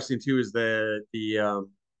interesting too is the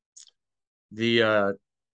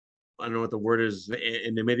I don't know what the word is,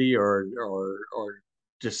 anonymity or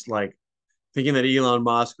just like thinking that Elon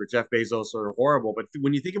Musk or Jeff Bezos are horrible. But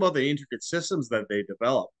when you think about the intricate systems that they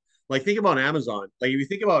develop, like think about Amazon. Like if you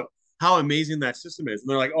think about how amazing that system is, and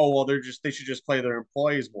they're like, oh well, they should just play their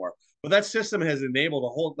employees more. But that system has enabled a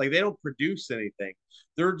whole like they don't produce anything.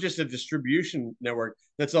 They're just a distribution network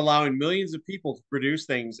that's allowing millions of people to produce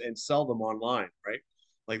things and sell them online, right?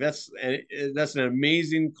 Like that's an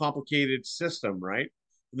amazing, complicated system, right?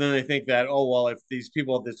 And then they think that, oh well, if these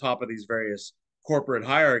people at the top of these various corporate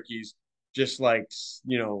hierarchies just like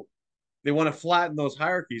they want to flatten those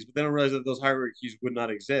hierarchies, but they don't realize that those hierarchies would not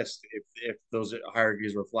exist if those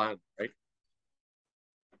hierarchies were flattened, right?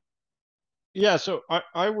 Yeah, so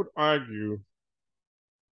I would argue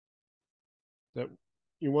that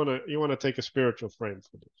you wanna take a spiritual frame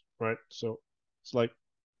for this, right? So it's like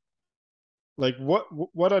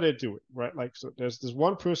what are they doing, right? Like so there's this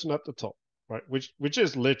one person at the top, right? Which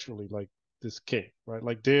is literally like this king, right?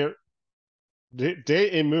 Like they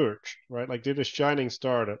emerged, right? Like they're the shining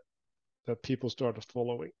star that people started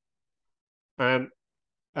following. And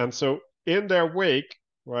and so in their wake,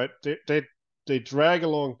 right, they drag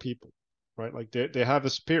along people, right? Like they have a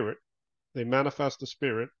spirit, they manifest the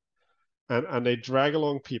spirit, and they drag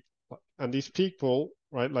along people. And these people,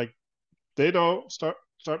 right, like they now start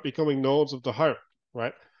becoming nodes of the hierarchy,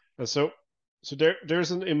 right? And so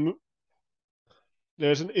there's an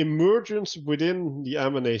emergence within the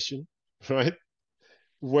emanation, right?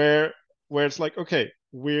 Where where it's like, okay,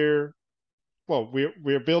 we're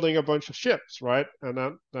building a bunch of ships, right? And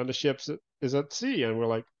then the ships is at sea, and we're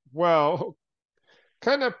like, well,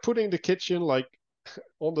 kind of putting the kitchen like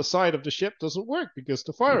on the side of the ship doesn't work because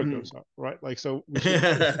the fire goes up, right? Like so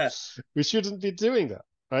we shouldn't be doing that,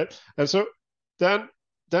 right? And so then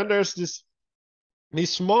then there's these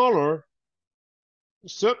smaller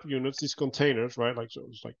subunits, these containers, right? Like so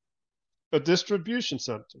it's like a distribution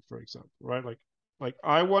center, for example, right? Like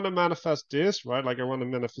I want to manifest this, right? Like I want to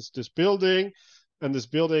manifest this building, and this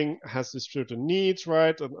building has this certain needs,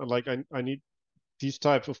 right? And like I need these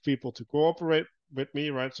types of people to cooperate with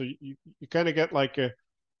me, right? So you kind of get like a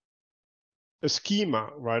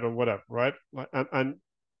schema, right, or whatever, right?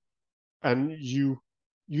 And you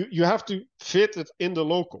have to fit it in the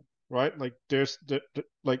local, right? Like there's the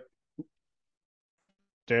like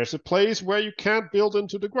there's a place where you can't build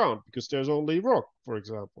into the ground because there's only rock, for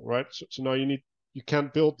example, right? So now you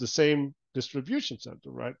can't build the same distribution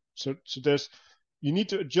center, right? So there's you need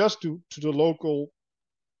to adjust to the local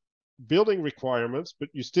building requirements, but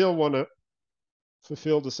you still want to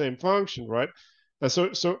fulfill the same function, right? And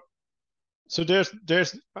so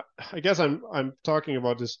there's I guess I'm talking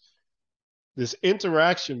about this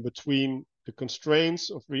interaction between the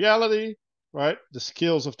constraints of reality, right? The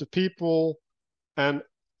skills of the people and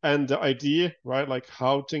the idea, right? Like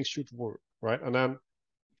how things should work, right? And then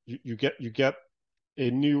you get a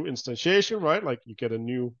new instantiation, right? Like you get a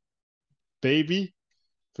new baby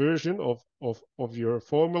version of your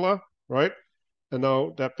formula, right? And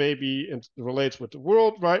now that baby relates with the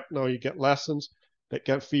world, right? Now you get lessons that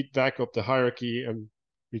can feed back up the hierarchy, and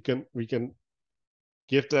we can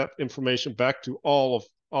give that information back to all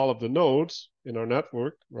of the nodes in our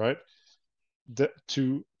network, right? That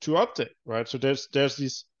to update, right? So there's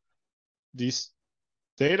these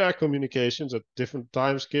data communications at different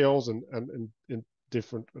time scales and in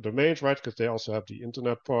different domains, right? Because they also have the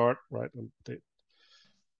internet part, right? And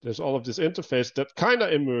there's all of this interface that kind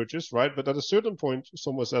of emerges, right? But at a certain point,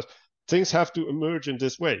 someone says things have to emerge in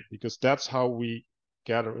this way because that's how we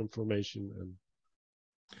gather information. And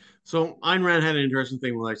So Ayn Rand had an interesting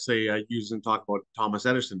thing when I say use and talk about Thomas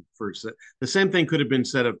Edison. For the same thing could have been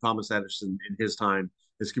said of Thomas Edison in his time.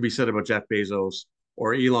 This could be said about Jeff Bezos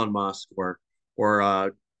or Elon Musk or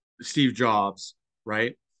Steve Jobs,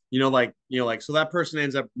 right? Like so that person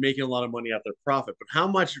ends up making a lot of money at their profit, but how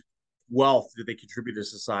much wealth did they contribute to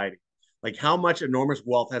society? Like how much enormous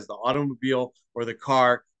wealth has the automobile or the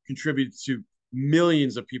car contributed to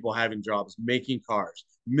millions of people having jobs, making cars,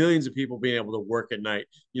 millions of people being able to work at night?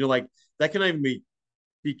 Like that can even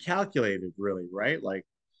be calculated, really, right? Like,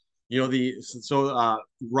 the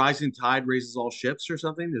rising tide raises all ships or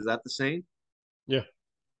something. Is that the saying? yeah,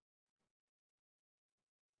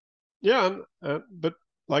 yeah, but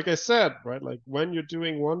like I said, right? Like when you're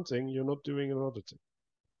doing one thing, you're not doing another thing.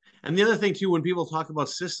 And the other thing too, when people talk about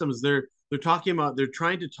systems, they're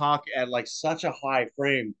trying to talk at like such a high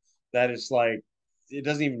frame that it's like it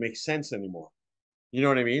doesn't even make sense anymore. You know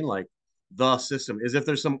what I mean? Like the system, as if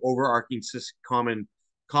there's some overarching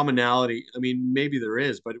commonality. I mean, maybe there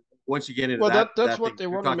is, but once you get into Well, that that's that what thing, they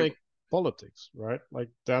you're want to talking make about. politics, right? Like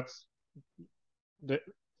that's the,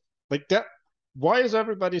 like that. Why is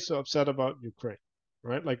everybody so upset about Ukraine,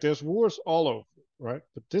 right? Like there's wars all over, right?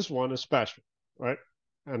 But this one is special, right?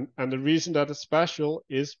 And the reason that it's special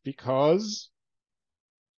is because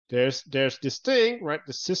there's this thing, right?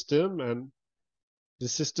 The system, and the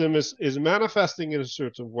system is manifesting in a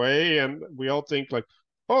certain way, and we all think like,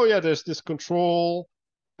 oh yeah, there's this control,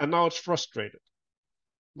 and now it's frustrated.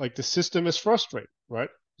 Like the system is frustrated, right?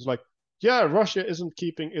 It's like, yeah, Russia isn't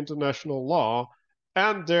keeping international law,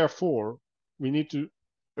 and therefore we need to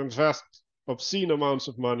invest obscene amounts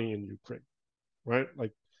of money in Ukraine, right?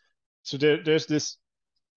 Like, so there's this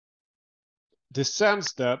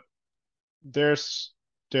sense that there's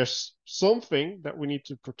there's something that we need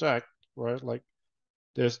to protect, right? Like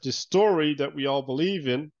there's this story that we all believe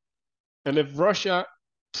in, and if Russia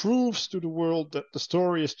proves to the world that the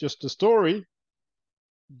story is just a story,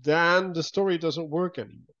 then the story doesn't work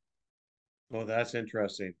anymore. Oh, that's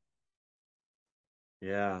interesting.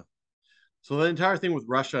 Yeah. So the entire thing with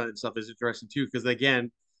Russia and stuff is interesting too, because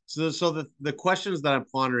again, so the questions that I'm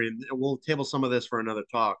pondering, and we'll table some of this for another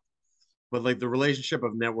talk, but like the relationship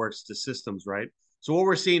of networks to systems, right? So what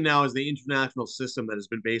we're seeing now is the international system that has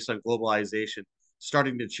been based on globalization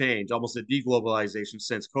starting to change, almost a deglobalization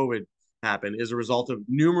since COVID happened, is a result of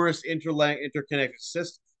numerous interconnected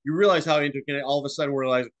systems. You realize how interconnected. All of a sudden, we're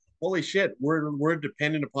like, holy shit, we're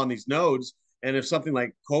dependent upon these nodes, and if something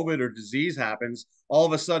like COVID or disease happens, all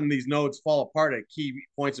of a sudden these nodes fall apart at key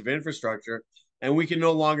points of infrastructure, and we can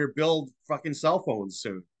no longer build fucking cell phones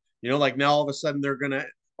soon. Like now all of a sudden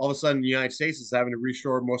all of a sudden the United States is having to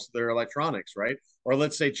restore most of their electronics, right? Or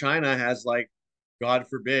let's say China has like, God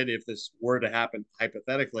forbid, if this were to happen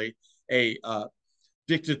hypothetically, a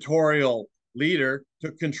dictatorial leader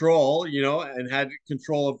took control, and had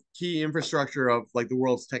control of key infrastructure of like the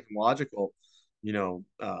world's technological, you know,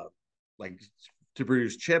 uh, like to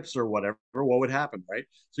produce chips or whatever, what would happen, right?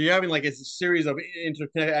 So you're having like a series of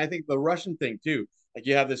interconnected. I think the Russian thing too, like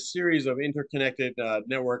you have this series of interconnected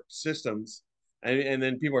network systems, and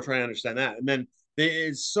then people are trying to understand that, and then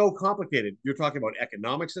it's so complicated. You're talking about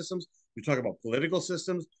economic systems, you're talking about political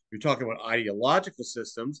systems, you're talking about ideological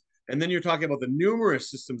systems, and then you're talking about the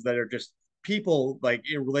numerous systems that are just people like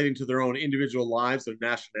relating to their own individual lives, their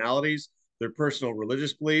nationalities, their personal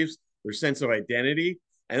religious beliefs, their sense of identity.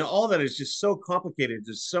 And all that is just so complicated. It's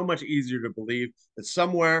just so much easier to believe that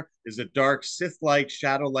somewhere is a dark Sith-like,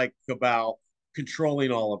 shadow-like cabal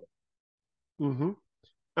controlling all of it. Mm-hmm.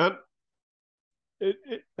 And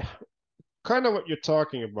it kind of what you're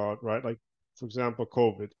talking about, right? Like, for example,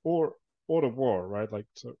 COVID or the war, right? Like,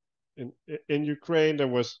 so in Ukraine, there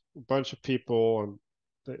was a bunch of people,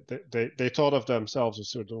 and they thought of themselves a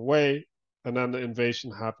certain way, and then the invasion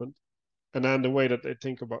happened, and then the way that they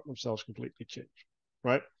think about themselves completely changed,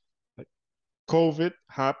 right? Like, COVID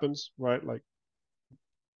happens, right? Like,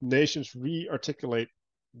 nations re-articulate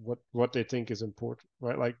what they think is important,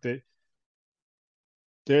 right? Like,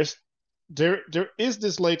 there's there is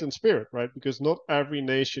this latent spirit, right? Because not every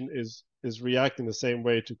nation is reacting the same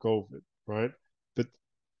way to COVID, right?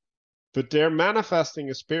 But they're manifesting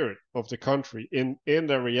a spirit of the country in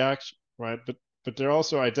their reaction, right? But they're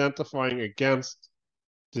also identifying against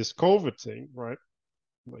this COVID thing, right?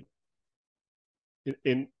 Like,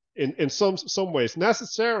 in in some ways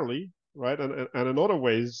necessarily, right? And in other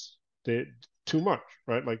ways they too much,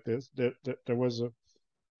 right? Like this, there was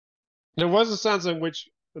a sense in which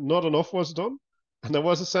not enough was done, and there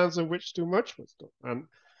was a sense in which too much was done.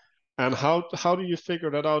 And how do you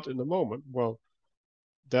figure that out in the moment? Well,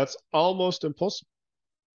 that's almost impossible.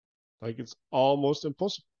 Like, it's almost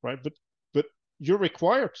impossible, right? But you're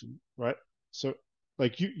required to, right? So,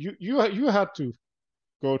 like, you had to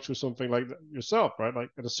go through something like that yourself, right?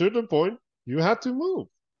 Like, at a certain point, you had to move,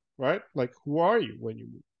 right? Like, who are you when you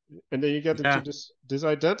move? And then you get into Yeah. this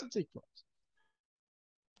identity crisis.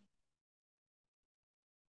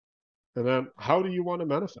 And then how do you want to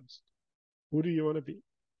manifest? Who do you want to be?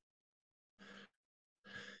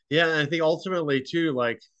 Yeah, and I think ultimately too,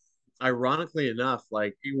 like ironically enough,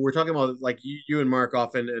 like we're talking about like you and Mark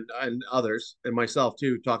often and others and myself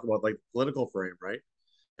too talk about like the political frame, right?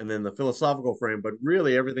 And then the philosophical frame, but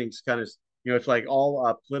really everything's kind of it's like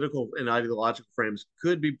all political and ideological frames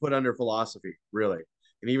could be put under philosophy, really,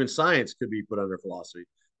 and even science could be put under philosophy.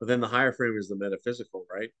 But then the higher frame is the metaphysical,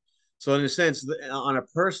 right? So in a sense, on a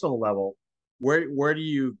personal level, where do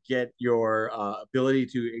you get your ability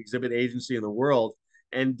to exhibit agency in the world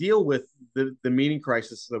and deal with the meaning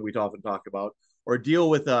crisis that we often talk about, or deal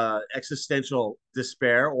with existential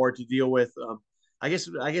despair, or to deal with I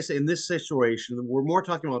guess in this situation we're more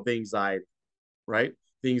talking about the anxiety, right?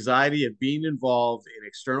 The anxiety of being involved in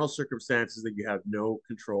external circumstances that you have no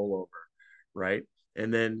control over, right?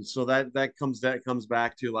 And then so that comes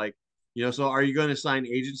back to like, so are you going to assign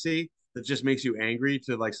agency that just makes you angry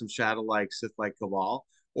to like some shadow like Sith like cabal,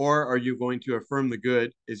 or are you going to affirm the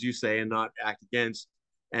good, as you say, and not act against,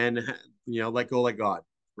 and let go like God,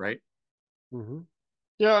 right? Mm-hmm.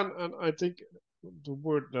 Yeah, and I think the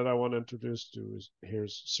word that I want to introduce to is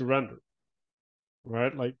here's surrender,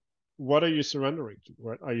 right? Like, what are you surrendering to,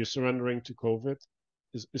 right? Are you surrendering to COVID?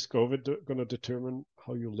 Is COVID going to determine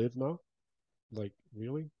how you live now? Like,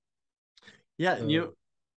 really? Yeah, Uh,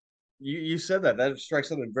 you said that strikes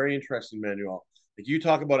something very interesting, Manuel. Like you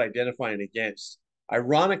talk about identifying against.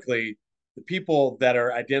 Ironically, the people that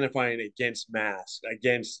are identifying against masks,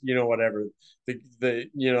 against whatever the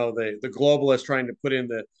globalists trying to put in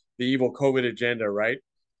the evil COVID agenda, right?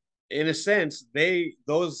 In a sense,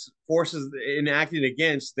 those forces enacting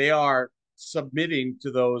against, they are submitting to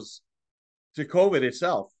those to COVID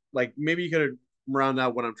itself. Like maybe you could round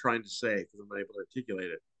out what I'm trying to say because I'm not able to articulate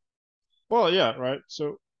it. well, yeah, right.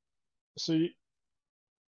 So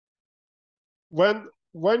when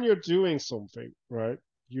you're doing something, right?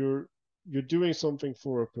 You're doing something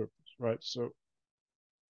for a purpose, right? So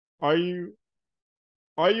are you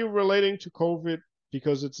are you relating to COVID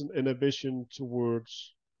because it's an inhibition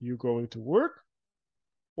towards you going to work,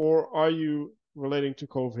 or are you relating to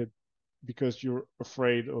COVID because you're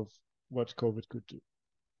afraid of what COVID could do,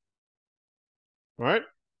 right?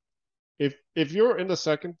 If you're in the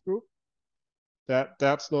second group,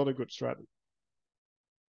 that's not a good strategy.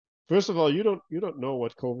 First of all, you don't know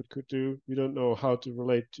what COVID could do. You don't know how to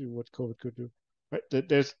relate to what COVID could do. Right?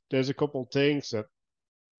 There's a couple things that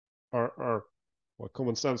are well,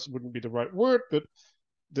 common sense wouldn't be the right word, but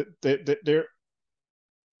they're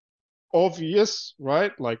obvious,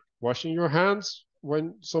 right? Like washing your hands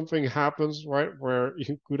when something happens, right? Where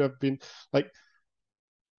you could have been like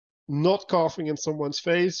not coughing in someone's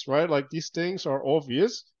face, right? Like these things are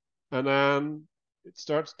obvious, and then it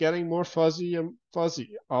starts getting more fuzzy and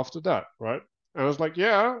fuzzy after that, right? And I was like,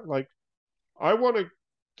 yeah, like I want to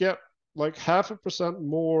get like 0.5%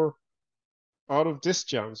 more out of this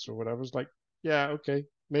chance or whatever. It's like, yeah, okay,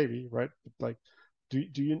 maybe, right? But like, do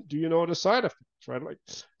you know the side effects, right? Like,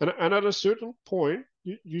 and at a certain point,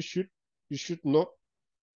 you should not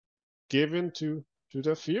give in to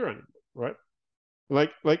the fear anymore, right?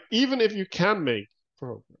 Like even if you can make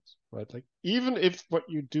progress, right? Like even if what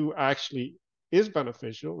you do actually is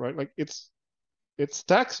beneficial, right? Like it's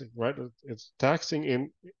taxing, right? It's taxing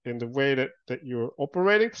in the way that you're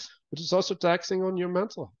operating, but it's also taxing on your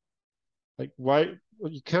mental health. Like why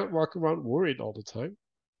well, you can't walk around worried all the time.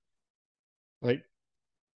 Like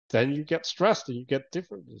then you get stressed and you get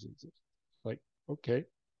different diseases. Like, okay,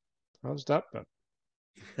 how's that been?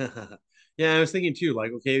 Yeah, I was thinking too,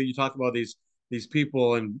 like, okay, you talk about these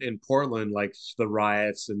people in Portland, like the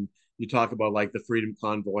riots, and you talk about like the Freedom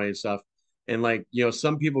Convoy and stuff, and like,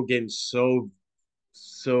 some people getting so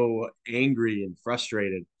angry and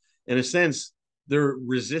frustrated. In a sense, they're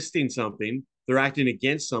resisting something, they're acting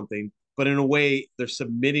against something, but in a way, they're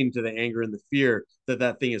submitting to the anger and the fear that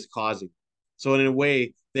that thing is causing. So in a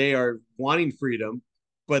way, they are wanting freedom,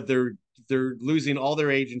 but they're losing all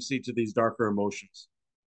their agency to these darker emotions.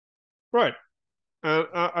 Right. And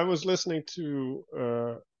I was listening to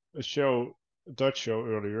a show, a Dutch show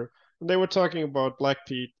earlier, and they were talking about Black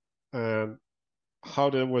Pete and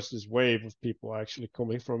how there was this wave of people actually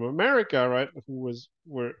coming from America, right?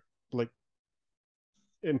 Were like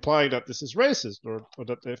implying that this is racist or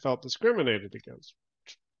that they felt discriminated against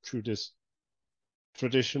through this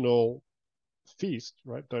traditional feast,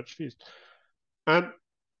 right? Dutch feast. And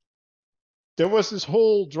there was this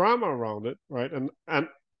whole drama around it, right? And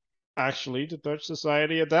actually the Dutch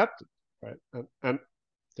society adapted, right? And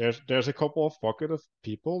there's a couple of pocket of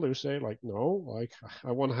people who say like, no, like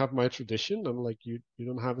I want to have my tradition, and like you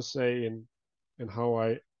don't have a say in how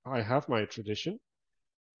I have my tradition.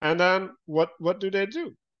 And then what do they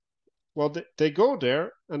do? Well, they go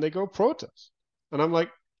there and they go protest. And I'm like,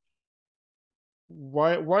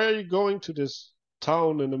 why are you going to this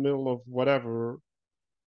town in the middle of whatever,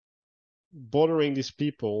 bothering these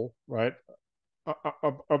people, right?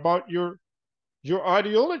 About your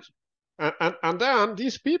ideology. And then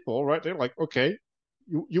these people, right, they're like, okay,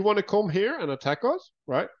 you want to come here and attack us,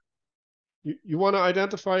 right? You want to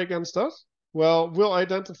identify against us? Well, we'll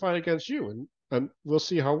identify against you, and we'll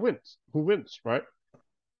see who wins, right?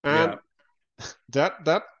 And Yeah.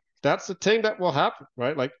 that that's the thing that will happen,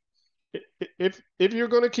 right? Like if you're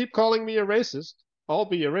going to keep calling me a racist, I'll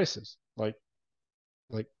be a racist. Like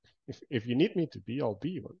if you need me to be, I'll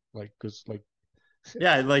be one. Like because like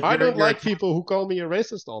Yeah, like I don't you're a like people who call me a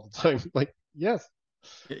racist all the time. Like yes,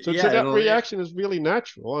 so yeah, that reaction is really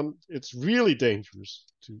natural, and it's really dangerous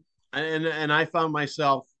to. and I found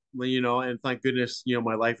myself, and thank goodness,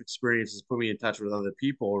 my life experience has put me in touch with other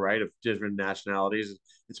people, right, of different nationalities.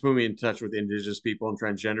 It's put me in touch with indigenous people and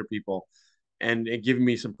transgender people, and it giving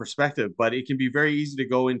me some perspective. But it can be very easy to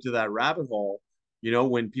go into that rabbit hole,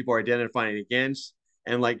 when people are identifying against.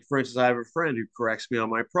 And like, for instance, I have a friend who corrects me on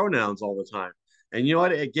my pronouns all the time. And you know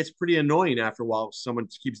what? It gets pretty annoying after a while. Someone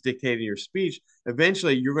keeps dictating your speech.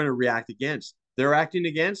 Eventually, you're going to react against. They're acting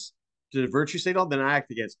against to the virtue signal, then I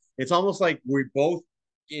act against. It's almost like we both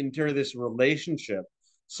enter this relationship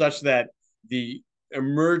such that the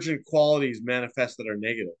emergent qualities manifest that are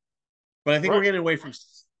negative. But I think we're Right. getting away from,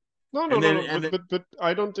 No, no, and no, then no. and then, But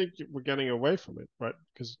I don't think we're getting away from it, right?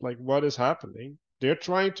 Because like what is happening? They're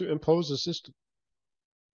trying to impose a system,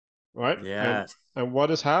 right? yes, And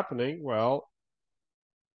what is happening? Well,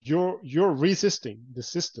 you're resisting the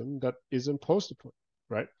system that is imposed upon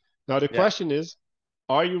you, right? Now the yeah, question is,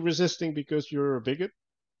 are you resisting because you're a bigot,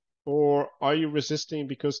 or are you resisting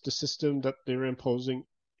because the system that they're imposing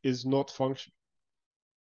is not functioning?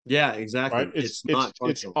 yeah, Right? exactly. It's It's it's not it's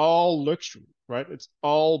functional. all luxury, right? It's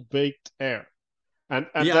all baked air, and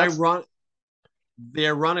The that's ironic, the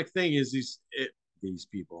ironic thing is these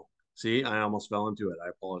people. See, I almost fell into it. I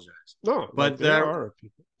apologize. no, like But there there, are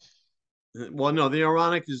people. well, no, the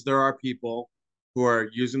ironic is there are people who are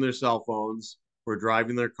using their cell phones, who are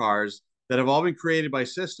driving their cars, that have all been created by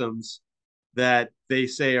systems that they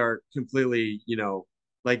say are completely,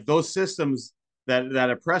 like those systems that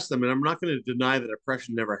oppress them. And I'm not going to deny that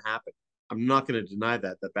oppression never happened. I'm not going to deny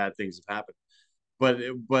that bad things have happened.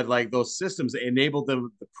 But like those systems enable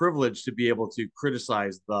them the privilege to be able to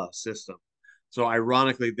criticize the system. So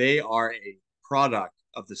ironically, they are a product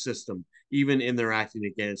of the system, even in their acting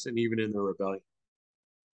against and even in their rebellion.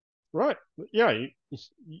 Right? Yeah.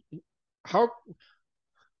 How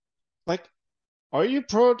like are you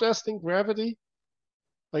protesting gravity?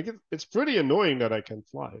 Like it's pretty annoying that I can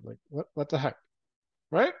fly. Like what the heck,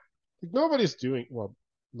 right? Like, nobody's doing well,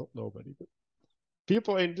 not nobody, but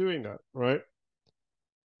people ain't doing that, right?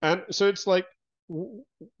 And so it's like,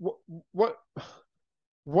 what what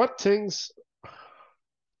what things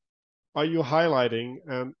are you highlighting,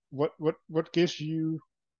 and what gives you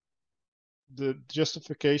the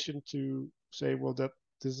justification to say, well, that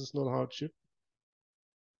this is not how it should.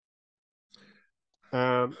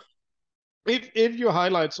 And if you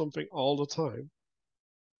highlight something all the time,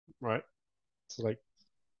 right? It's like,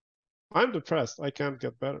 I'm depressed, I can't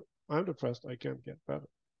get better. I'm depressed, I can't get better.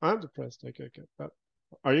 I'm depressed, I can't get better.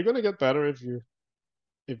 Are you gonna get better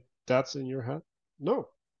if that's in your head? No,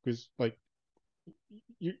 because like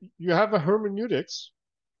you have a hermeneutics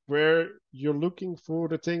where you're looking for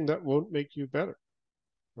the thing that won't make you better,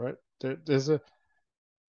 right? There's a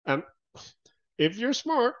and if you're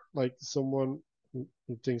smart, like someone who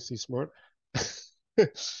thinks he's smart,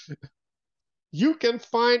 you can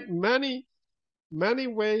find many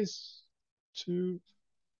ways to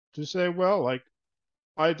to say, well, like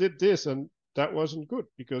I did this and that wasn't good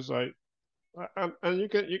because and you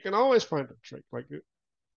can always find a trick. Like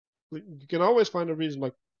you can always find a reason,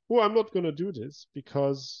 like, oh, I'm not gonna do this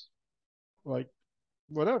because like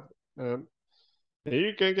whatever. And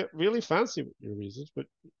you can get really fancy with your reasons, but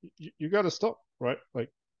you got to stop, right? Like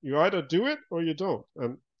you either do it or you don't.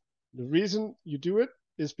 And the reason you do it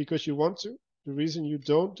is because you want to. The reason you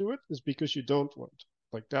don't do it is because you don't want to.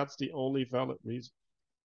 Like that's the only valid reason.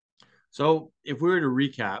 So if we were to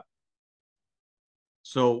recap,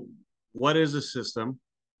 so what is a system?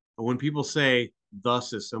 When people say the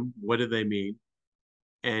system, what do they mean?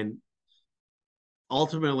 And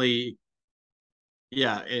ultimately,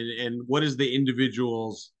 yeah, and what is the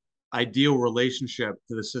individual's ideal relationship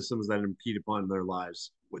to the systems that impede upon their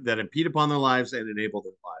lives, that impede upon their lives and enable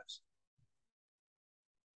their lives?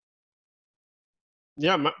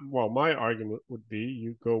 Yeah, well, my argument would be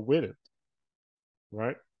you go with it,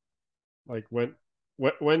 right? Like when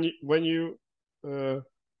you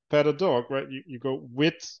pet a dog, right? You go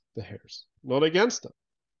with the hairs, not against them.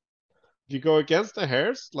 If you go against the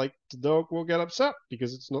hairs, like the dog will get upset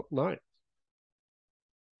because it's not nice.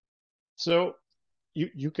 So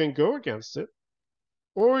you can go against it,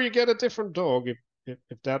 or you get a different dog if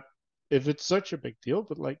that if it's such a big deal.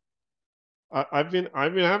 But like I've been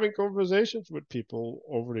having conversations with people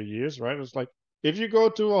over the years, right? It's like if you go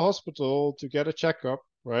to a hospital to get a checkup,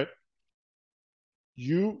 right?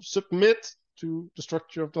 You submit to the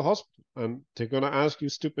structure of the hospital, and they're gonna ask you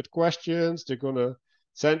stupid questions. They're gonna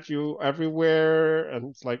send you everywhere,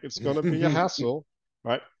 and it's like it's gonna be a hassle,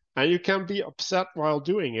 right? And you can be upset while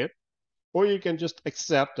doing it, or you can just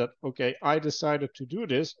accept that, okay, I decided to do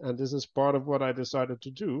this, and this is part of what I decided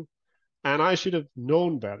to do, and I should have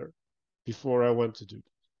known better before I went to do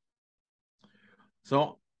it.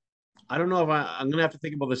 So I don't know if I'm gonna have to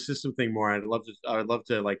think about the system thing more. I'd love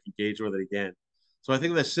to like engage with it again. So I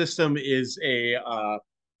think the system is a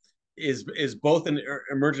is both an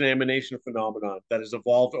emergent emanation phenomenon that has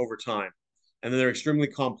evolved over time, and they're extremely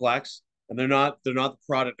complex, and they're not the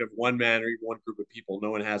product of one man or even one group of people.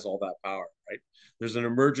 No one has all that power, right? There's an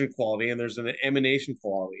emergent quality and there's an emanation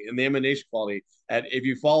quality, and the emanation quality, at if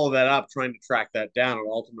you follow that up, trying to track that down,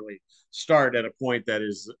 will ultimately start at a point that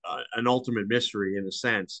is an ultimate mystery in a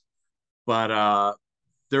sense. But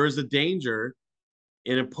there is a danger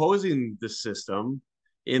in imposing the system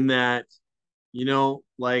in that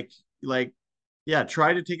like yeah,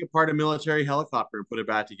 try to take apart a military helicopter and put it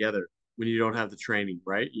back together when you don't have the training,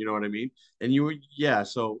 right? You know what I mean? And yeah,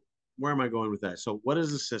 so where am I going with that? So what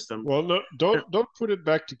is the system? Well, no, don't put it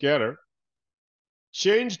back together.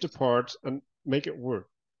 Change the parts and make it work.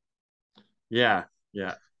 Yeah,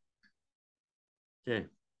 yeah. Okay.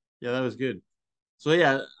 Yeah, that was good. So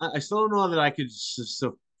yeah, I still don't know that I could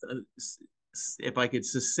if I could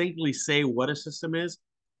succinctly say what a system is,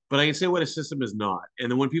 but I can say what a system is not.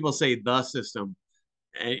 And then when people say the system,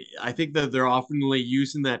 I think that they're oftenly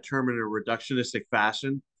using that term in a reductionistic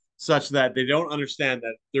fashion, such that they don't understand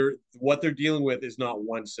that what they're dealing with is not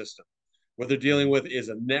one system. What they're dealing with is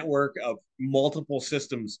a network of multiple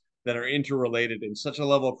systems that are interrelated in such a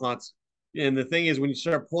level of concept. And the thing is, when you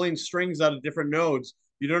start pulling strings out of different nodes,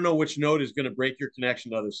 you don't know which node is going to break your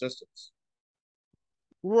connection to other systems.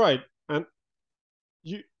 Right. And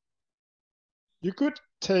you you could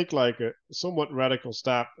take like a somewhat radical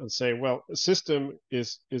step and say, well, a system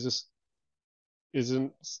is a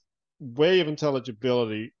way of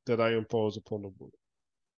intelligibility that I impose upon the world,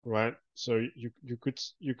 right? So you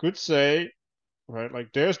could say, right,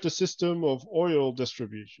 like there's the system of oil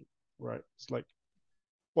distribution, right? It's like,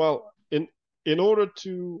 well, in order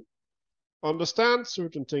to understand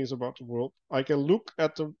certain things about the world, I can look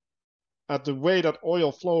at the way that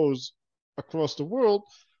oil flows across the world,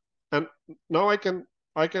 and now I can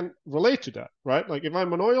relate to that, right? Like if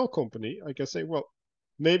I'm an oil company, I can say, well,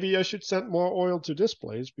 maybe I should send more oil to this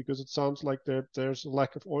place because it sounds like there's a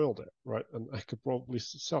lack of oil there, right? And I could probably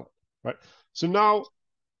sell it, right? So now,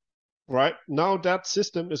 right now that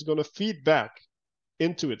system is going to feed back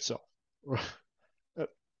into itself, right?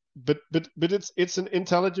 but it's an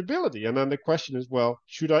intelligibility, and then the question is, well,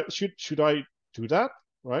 should I do that,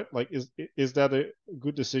 right? Like, is that a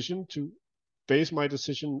good decision to base my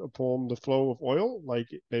decision upon the flow of oil? Like,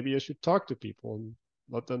 maybe I should talk to people and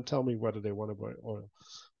let them tell me whether they want to buy oil.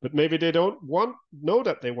 But maybe they don't know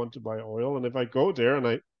that they want to buy oil, and if I go there and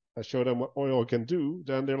I show them what oil can do,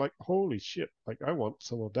 then they're like, holy shit, like I want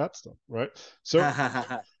some of that stuff, right? So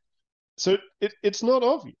it's not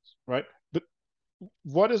obvious, right? But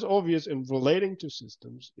what is obvious in relating to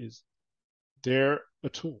systems is they're a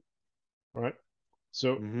tool, right?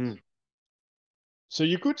 So Mm-hmm. so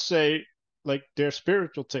you could say like they're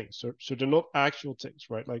spiritual things, so they're not actual things,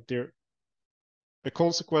 right? Like they're a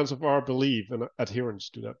consequence of our belief and adherence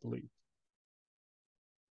to that belief.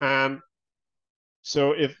 And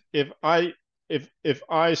so if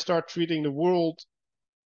I start treating the world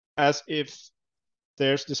as if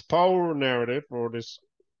there's this power narrative or this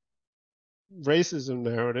racism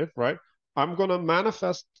narrative, right? I'm gonna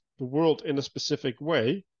manifest the world in a specific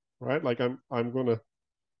way, right? Like I'm gonna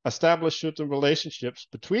establish certain relationships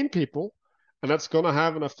between people, and that's gonna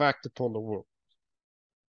have an effect upon the world.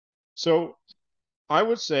 So I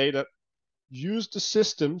would say that use the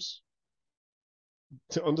systems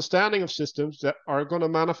to understanding of systems that are gonna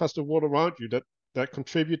manifest the world around you that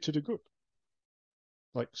contribute to the good.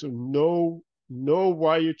 Like so know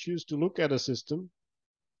why you choose to look at a system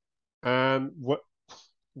and what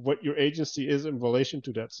your agency is in relation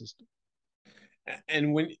to that system.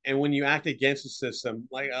 And when you act against a system,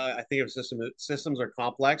 like I think of systems are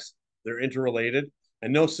complex, they're interrelated,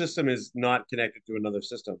 and no system is not connected to another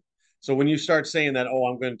system. So when you start saying that, oh,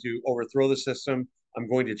 I'm going to overthrow the system, I'm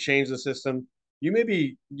going to change the system, you may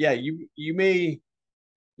be, yeah, you may,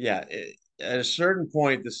 yeah, at a certain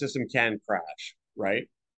point the system can crash, right?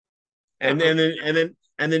 Yeah,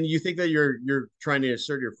 And then you think that you're trying to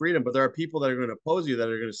assert your freedom, but there are people that are going to oppose you that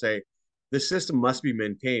are going to say this system must be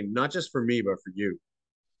maintained, not just for me, but for you.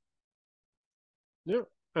 yeah.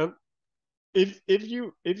 And if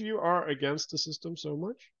you are against the system so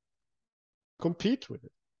much, compete with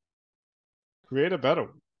it, create a better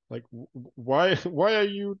one. Like why are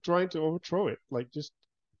you trying to overthrow it? Like just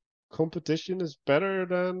competition is better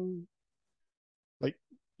than like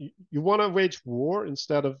you want to wage war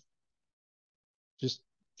instead of just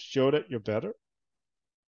show that you're better.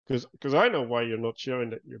 Because I know why you're not showing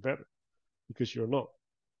that you're better, because you're not.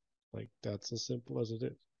 Like that's as simple as it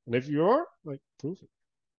is. And if you are, like prove it.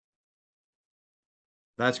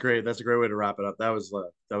 That's great. That's a great way to wrap it up. That was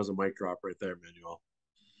a mic drop right there, Manuel.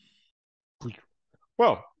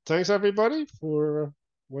 Well, thanks everybody for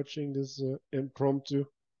watching this impromptu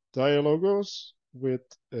dialogos with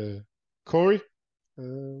Kori. I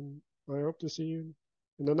hope to see you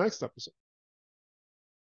in the next episode.